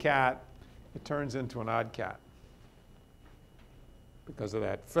even cat, it turns into an odd cat because of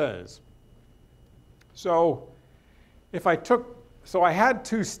that phase. So if I so I had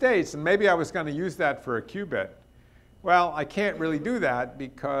two states, and maybe I was going to use that for a qubit. Well, I can't really do that,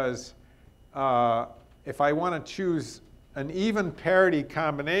 because if I want to choose an even parity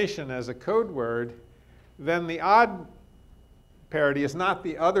combination as a code word, then the odd parity is not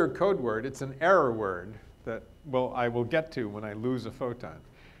the other code word. It's an error word that I will get to when I lose a photon.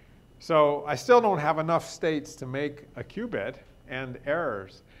 So I still don't have enough states to make a qubit and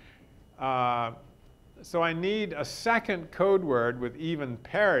errors. So I need a second code word with even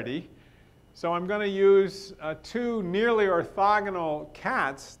parity. So I'm going to use two nearly orthogonal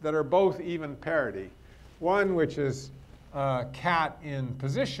cats that are both even parity. One which is a cat in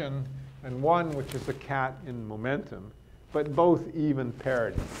position, and one which is a cat in momentum, but both even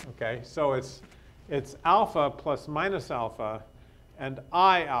parity. Okay, so it's alpha plus minus alpha, and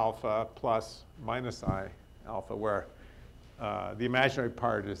I alpha plus minus I alpha, where the imaginary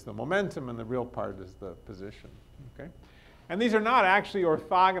part is the momentum and the real part is the position. Okay, and these are not actually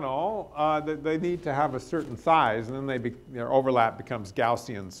orthogonal. They need to have a certain size, and then their overlap becomes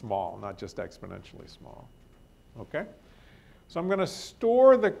Gaussian small, not just exponentially small. Okay. So I'm going to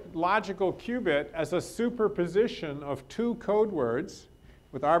store the logical qubit as a superposition of two code words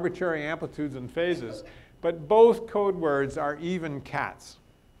with arbitrary amplitudes and phases, but both code words are even cats.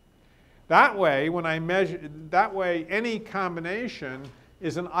 That way, when I measure, any combination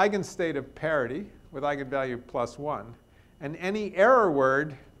is an eigenstate of parity with eigenvalue +1, and any error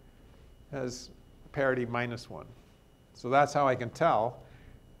word has parity -1. So that's how I can tell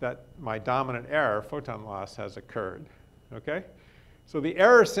that my dominant error, photon loss, has occurred. Okay? So the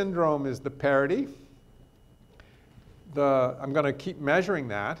error syndrome is the parity. I'm going to keep measuring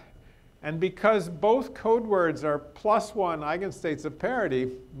that. And because both code words are +1 eigenstates of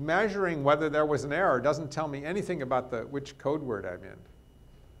parity, measuring whether there was an error doesn't tell me anything about which code word I'm in.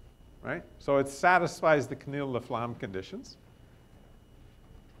 Right? So it satisfies the Canil-Laflamme conditions.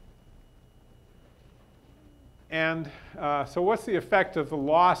 And so what's the effect of the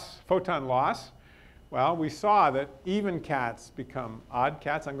loss, photon loss? Well, we saw that even cats become odd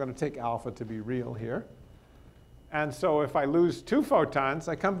cats. I'm going to take alpha to be real here. And so if I lose 2 photons,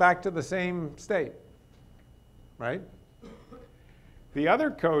 I come back to the same state, right? The other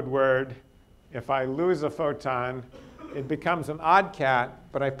code word, if I lose a photon, it becomes an odd cat,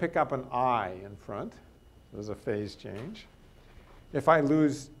 but I pick up an I in front. There's a phase change. If I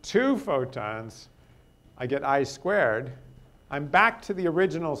lose 2 photons, I get I squared. I'm back to the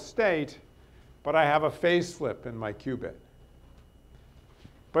original state, but I have a phase flip in my qubit.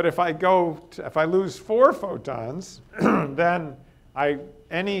 But if I lose 4 photons, then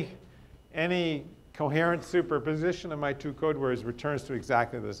any coherent superposition of my 2 code words returns to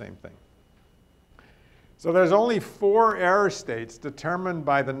exactly the same thing. So there's only 4 error states determined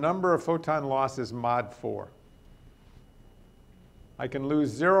by the number of photon losses mod 4. I can lose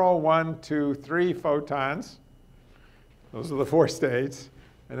 0, 1, 2, 3 photons. Those are the 4 states.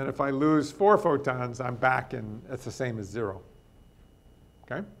 And then if I lose 4 photons, I'm back in, it's the same as 0.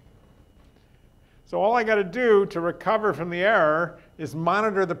 Okay? So all I got to do to recover from the error is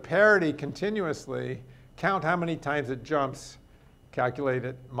monitor the parity continuously, count how many times it jumps, calculate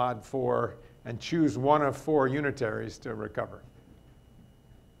it mod 4, and choose one of 4 unitaries to recover.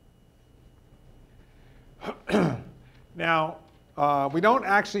 Now, we don't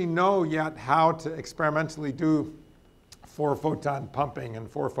actually know yet how to experimentally do 4-photon pumping and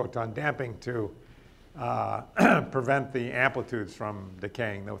 4-photon damping to prevent the amplitudes from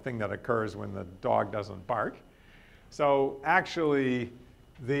decaying, the thing that occurs when the dog doesn't bark. So actually,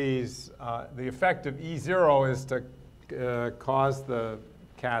 the effect of E0 is to cause the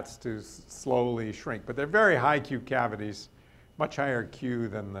cats to slowly shrink. But they're very high Q cavities, much higher Q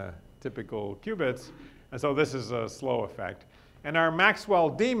than the typical qubits. And so this is a slow effect. And our Maxwell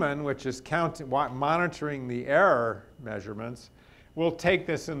daemon, which is monitoring the error measurements, will take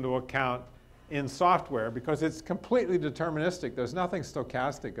this into account in software because it's completely deterministic. There's nothing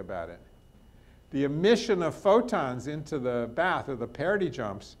stochastic about it. The emission of photons into the bath, or the parity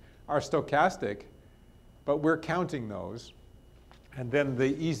jumps, are stochastic, but we're counting those. And then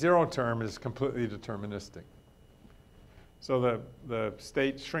the E0 term is completely deterministic. So the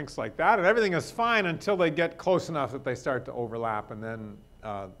state shrinks like that, and everything is fine until they get close enough that they start to overlap, and then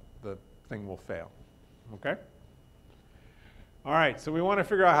the thing will fail. Okay? All right, so we want to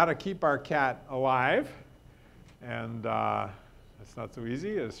figure out how to keep our cat alive. And that's not so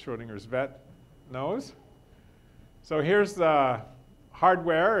easy, as Schrodinger's vet knows. So here's the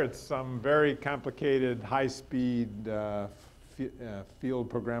hardware. It's some very complicated, high-speed field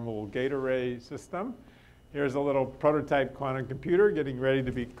programmable gate array system. Here's a little prototype quantum computer getting ready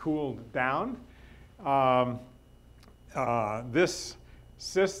to be cooled down. This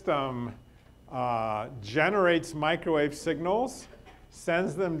system generates microwave signals,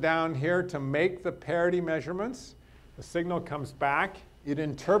 sends them down here to make the parity measurements. The signal comes back. It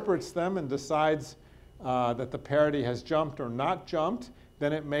interprets them and decides that the parity has jumped or not jumped.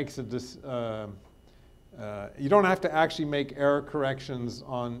 Then it makes a you don't have to actually make error corrections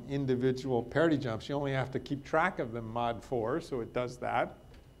on individual parity jumps. You only have to keep track of them mod 4, so it does that.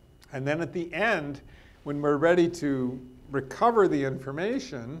 And then at the end, when we're ready to recover the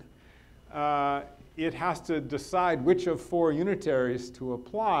information, it has to decide which of 4 unitaries to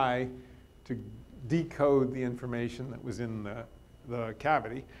apply to decode the information that was in the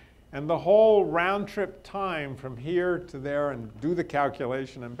cavity. And the whole round-trip time from here to there and do the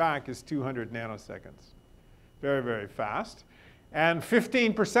calculation and back is 200 nanoseconds. Very, very fast. And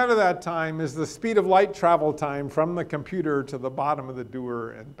 15% of that time is the speed of light travel time from the computer to the bottom of the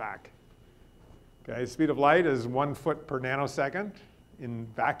dewar and back. Okay, speed of light is 1 foot per nanosecond in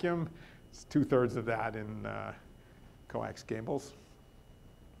vacuum. It's 2/3 of that in coax cables.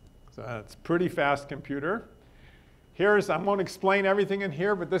 So it's a pretty fast computer. I won't explain everything in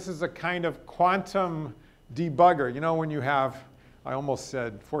here, but this is a kind of quantum debugger. You know, when you have, I almost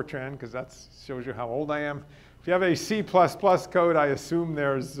said Fortran, because that shows you how old I am. If you have a C++ code, I assume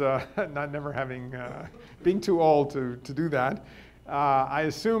there's, being too old to do that, I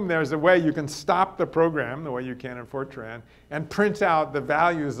assume there's a way you can stop the program, the way you can in Fortran, and print out the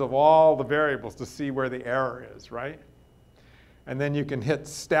values of all the variables to see where the error is, right? And then you can hit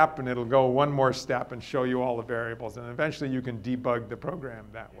step, and it'll go one more step and show you all the variables. And eventually, you can debug the program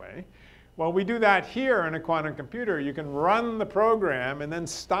that way. Well, we do that here in a quantum computer. You can run the program and then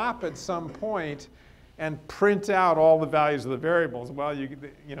stop at some point and print out all the values of the variables. Well, you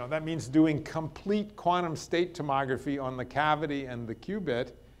know, that means doing complete quantum state tomography on the cavity and the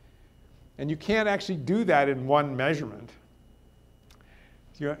qubit. And you can't actually do that in one measurement.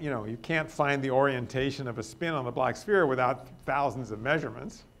 You can't find the orientation of a spin on the black sphere without thousands of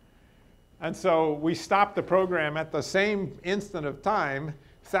measurements. And so we stop the program at the same instant of time,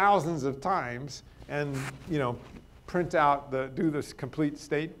 thousands of times, and print out, do this complete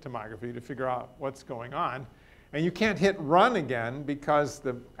state tomography to figure out what's going on. And you can't hit run again because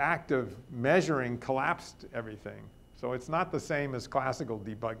the act of measuring collapsed everything. So it's not the same as classical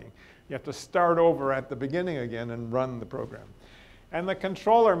debugging. You have to start over at the beginning again and run the program. And the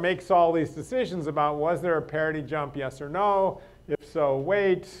controller makes all these decisions about, was there a parity jump, yes or no? If so,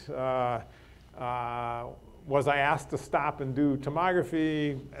 wait. Was I asked to stop and do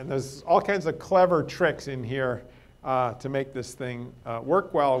tomography? And there's all kinds of clever tricks in here to make this thing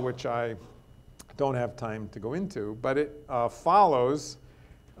work well, which I don't have time to go into. But it follows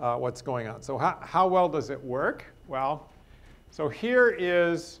what's going on. So how well does it work? Well, so here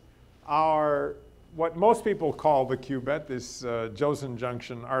is what most people call the qubit, this Joseon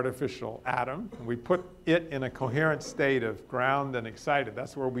junction artificial atom. We put it in a coherent state of ground and excited.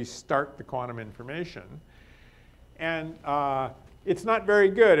 That's where we start the quantum information. And it's not very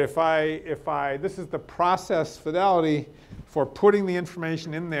good. This is the process fidelity for putting the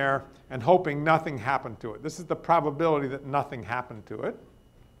information in there and hoping nothing happened to it. This is the probability that nothing happened to it.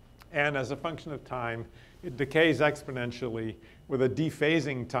 And as a function of time, it decays exponentially with a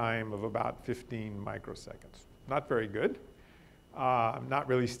dephasing time of about 15 microseconds. Not very good. Not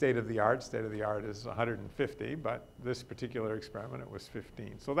really state of the art. State of the art is 150, but this particular experiment, it was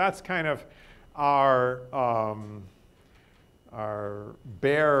 15. So that's kind of our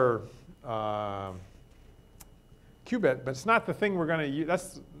bare qubit, but it's not the thing we're going to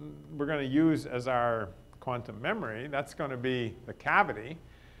use. We're going to use as our quantum memory. That's going to be the cavity.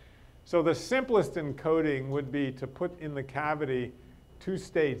 So the simplest encoding would be to put in the cavity two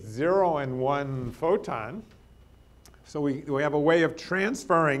states, 0 and 1 photon. So we have a way of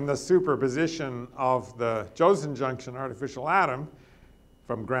transferring the superposition of the Josephson junction artificial atom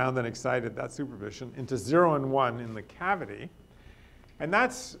from ground and excited, that superposition, into 0 and 1 in the cavity. And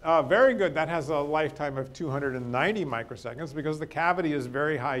that's very good. That has a lifetime of 290 microseconds because the cavity is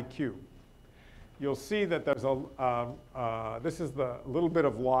very high Q. You'll see that there's this is the little bit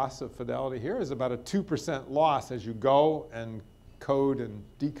of loss of fidelity here is about a 2% loss as you go and code and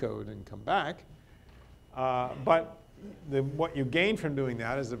decode and come back. But what you gain from doing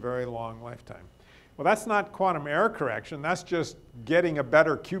that is a very long lifetime. Well, that's not quantum error correction. That's just getting a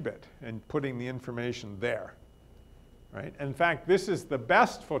better qubit and putting the information there. Right? In fact, this is the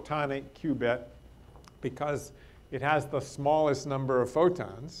best photonic qubit because it has the smallest number of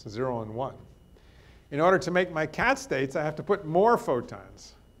photons, 0 and 1. In order to make my cat states, I have to put more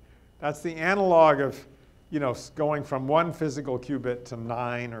photons. That's the analog of going from 1 physical qubit to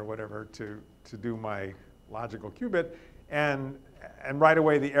 9 or whatever to do my logical qubit. And right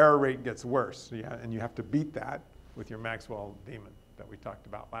away, the error rate gets worse. So and you have to beat that with your Maxwell demon that we talked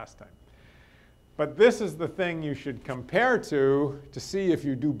about last time. But this is the thing you should compare to see if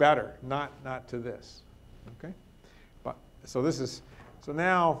you do better, not to this. Okay? So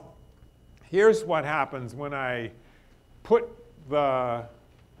now here's what happens when I put the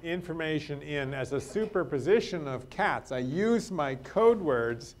information in as a superposition of cats. I use my code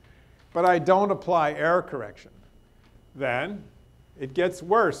words, but I don't apply error correction. Then it gets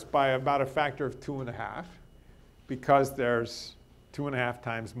worse by about a factor of 2.5 because there's 2.5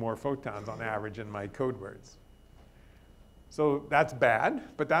 times more photons on average in my code words. So that's bad,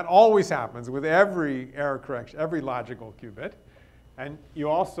 but that always happens with every error correction, every logical qubit. And you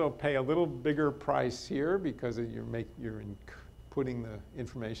also pay a little bigger price here because you're putting the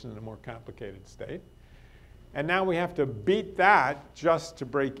information in a more complicated state. And now we have to beat that just to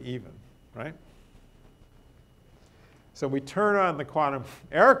break even, right? So we turn on the quantum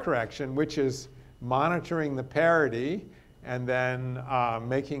error correction, which is monitoring the parity and then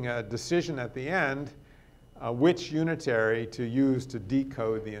making a decision at the end which unitary to use to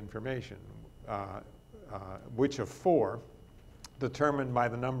decode the information, which of 4, determined by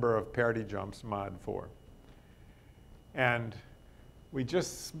the number of parity jumps mod 4. And we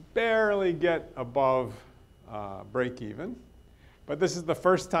just barely get above break even. But this is the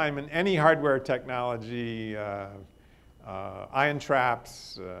first time in any hardware technology, ion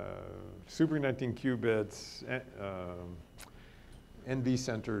traps, superconducting qubits, NV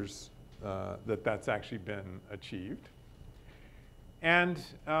centers, that's actually been achieved. And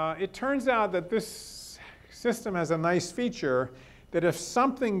it turns out that this system has a nice feature that if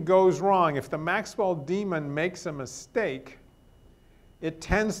something goes wrong, if the Maxwell demon makes a mistake, it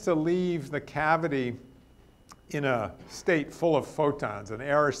tends to leave the cavity in a state full of photons, an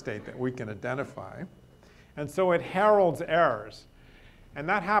error state that we can identify. And so it heralds errors. And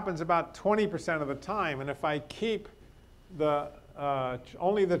that happens about 20% of the time. And if I keep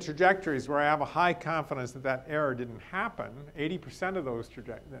only the trajectories where I have a high confidence that that error didn't happen, 80% of those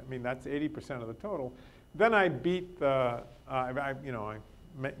trajectories, I mean, that's 80% of the total, then I beat I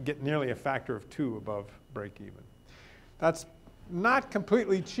get nearly a factor of 2 above break even. That's not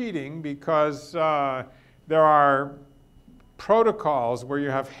completely cheating because there are protocols where you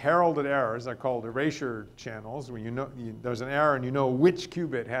have heralded errors. They're called erasure channels, where there's an error and you know which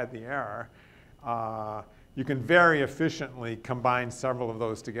qubit had the error. You can very efficiently combine several of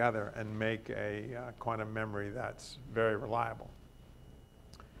those together and make a quantum memory that's very reliable.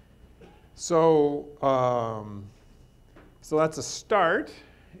 So, so that's a start,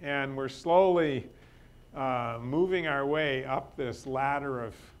 and we're slowly moving our way up this ladder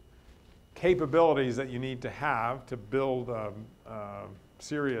of capabilities that you need to have to build a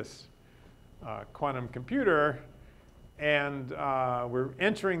serious quantum computer. And we're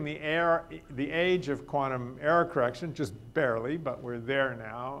entering the age of quantum error correction, just barely, but we're there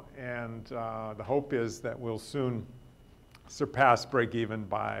now. And the hope is that we'll soon surpass break even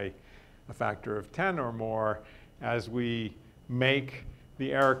by a factor of 10 or more as we make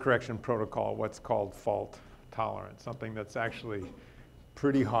the error correction protocol what's called fault tolerant, something that's actually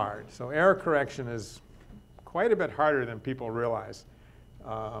pretty hard. So error correction is quite a bit harder than people realize,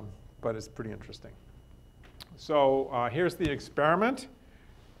 but it's pretty interesting. So here's the experiment,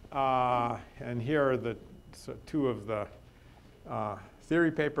 and here are the two of the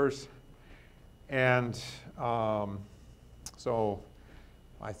theory papers. And so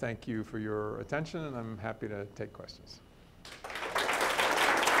I thank you for your attention, and I'm happy to take questions.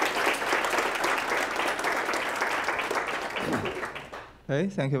 Okay,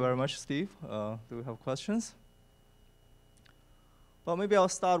 thank you very much, Steve. Do we have questions? Well, maybe I'll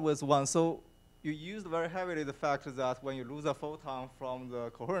start with one. So you used very heavily the fact that when you lose a photon from the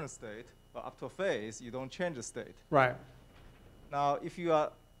coherent state, up to a phase, you don't change the state. Right. Now, if you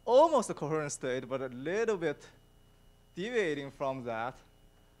are almost a coherent state, but a little bit deviating from that,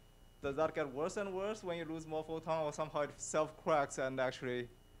 does that get worse and worse when you lose more photon, or somehow it self-corrects and actually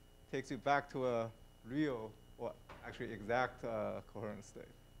takes you back to a real, or actually exact coherent state?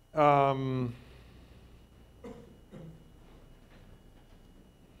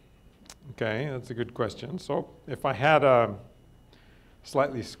 Okay, that's a good question. So if I had a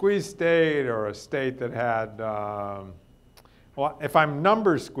slightly squeezed state or a state that had, well, if I'm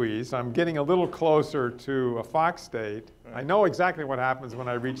number squeezed, I'm getting a little closer to a Fock state. Right. I know exactly what happens when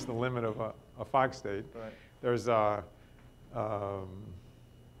I reach the limit of a Fock state. Right. There's a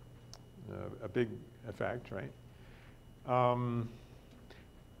big effect, right? I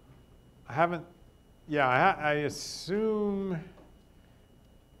haven't, yeah, I assume,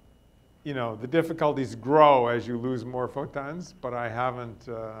 you know, the difficulties grow as you lose more photons, but I haven't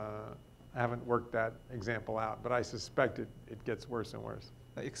worked that example out. But I suspect it gets worse and worse.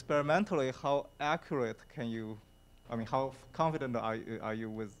 Experimentally, how accurate can you, I mean, how confident are you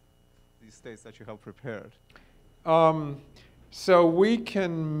with these states that you have prepared? So we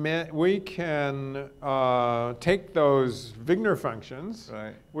can take those Wigner functions,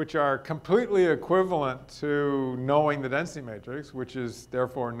 right, which are completely equivalent to knowing the density matrix, which is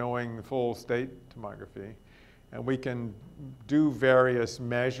therefore knowing the full state tomography, and we can do various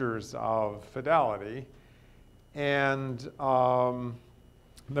measures of fidelity. And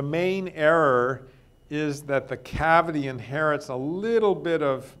the main error is that the cavity inherits a little bit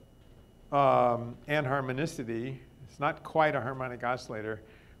of anharmonicity. It's not quite a harmonic oscillator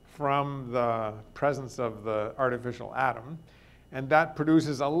from the presence of the artificial atom. And that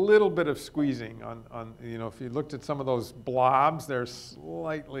produces a little bit of squeezing on you know, if you looked at some of those blobs, they're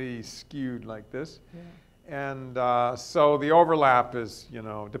slightly skewed like this. Yeah. And so the overlap is, you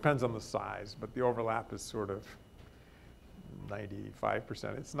know, depends on the size, but the overlap is sort of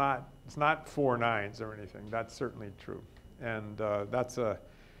 95%. It's not 4 nines or anything. That's certainly true. And that's a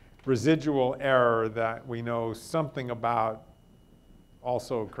residual error that we know something about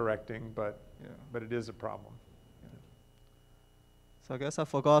also correcting, but it is a problem. Yeah. So I guess I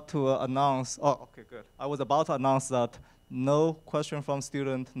forgot to announce, oh, okay, good. I was about to announce that no question from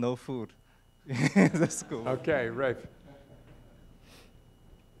student, no food in the school. Okay, right.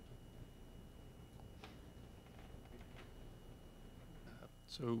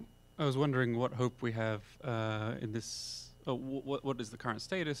 So I was wondering what hope we have in this. What is the current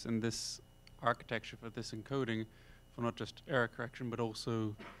status in this architecture for this encoding, for not just error correction, but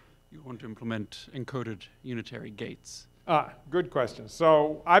also you want to implement encoded unitary gates? Good question.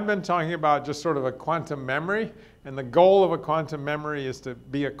 So I've been talking about just sort of a quantum memory, and the goal of a quantum memory is to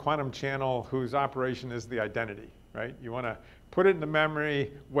be a quantum channel whose operation is the identity, right? You want to put it in the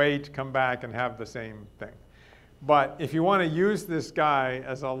memory, wait, come back, and have the same thing. But if you want to use this guy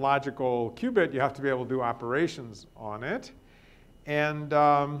as a logical qubit, you have to be able to do operations on it. And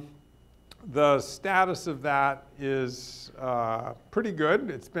the status of that is pretty good.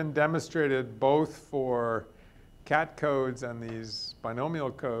 It's been demonstrated both for cat codes and these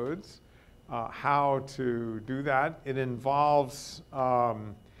binomial codes, how to do that. It involves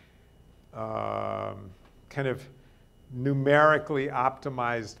kind of numerically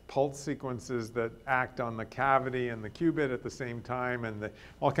optimized pulse sequences that act on the cavity and the qubit at the same time, and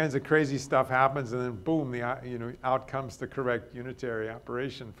all kinds of crazy stuff happens, and then boom, out comes the correct unitary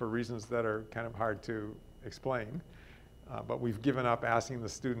operation for reasons that are kind of hard to explain. But we've given up asking the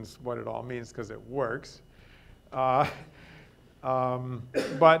students what it all means because it works. And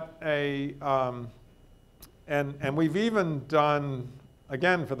we've even done,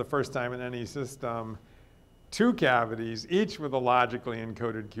 again for the first time in any system, 2 cavities, each with a logically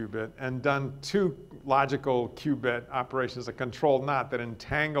encoded qubit, and done 2 logical qubit operations, a controlled knot that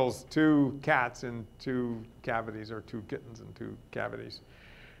entangles 2 cats in 2 cavities, or 2 kittens in 2 cavities.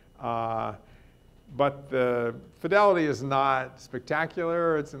 But the fidelity is not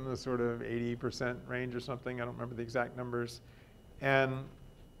spectacular. It's in the sort of 80% range or something. I don't remember the exact numbers. And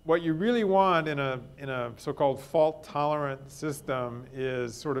what you really want in a so-called fault-tolerant system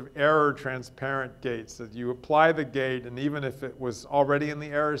is sort of error-transparent gates. That you apply the gate, and even if it was already in the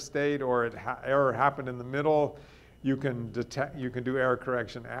error state or error happened in the middle, you can do error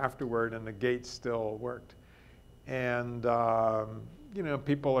correction afterward, and the gate still worked. And you know,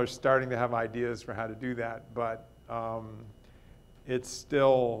 people are starting to have ideas for how to do that, but it's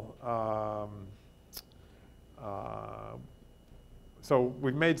still. So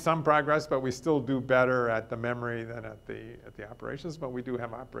we've made some progress, but we still do better at the memory than at the operations. But we do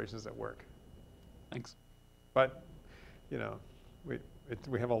have operations that work. Thanks. But you know,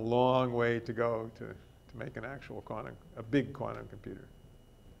 we have a long way to go to make an actual a big quantum computer.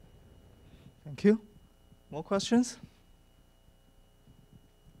 Thank you. More questions?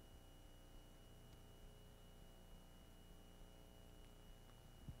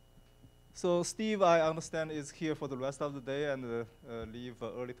 So Steve, I understand, is here for the rest of the day and leave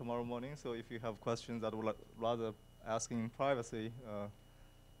early tomorrow morning. So if you have questions that would rather ask in privacy,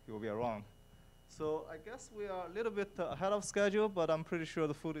 he will be around. So I guess we are a little bit ahead of schedule, but I'm pretty sure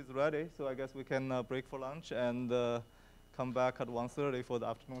the food is ready. So I guess we can break for lunch and come back at 1:30 for the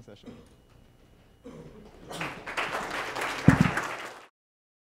afternoon session.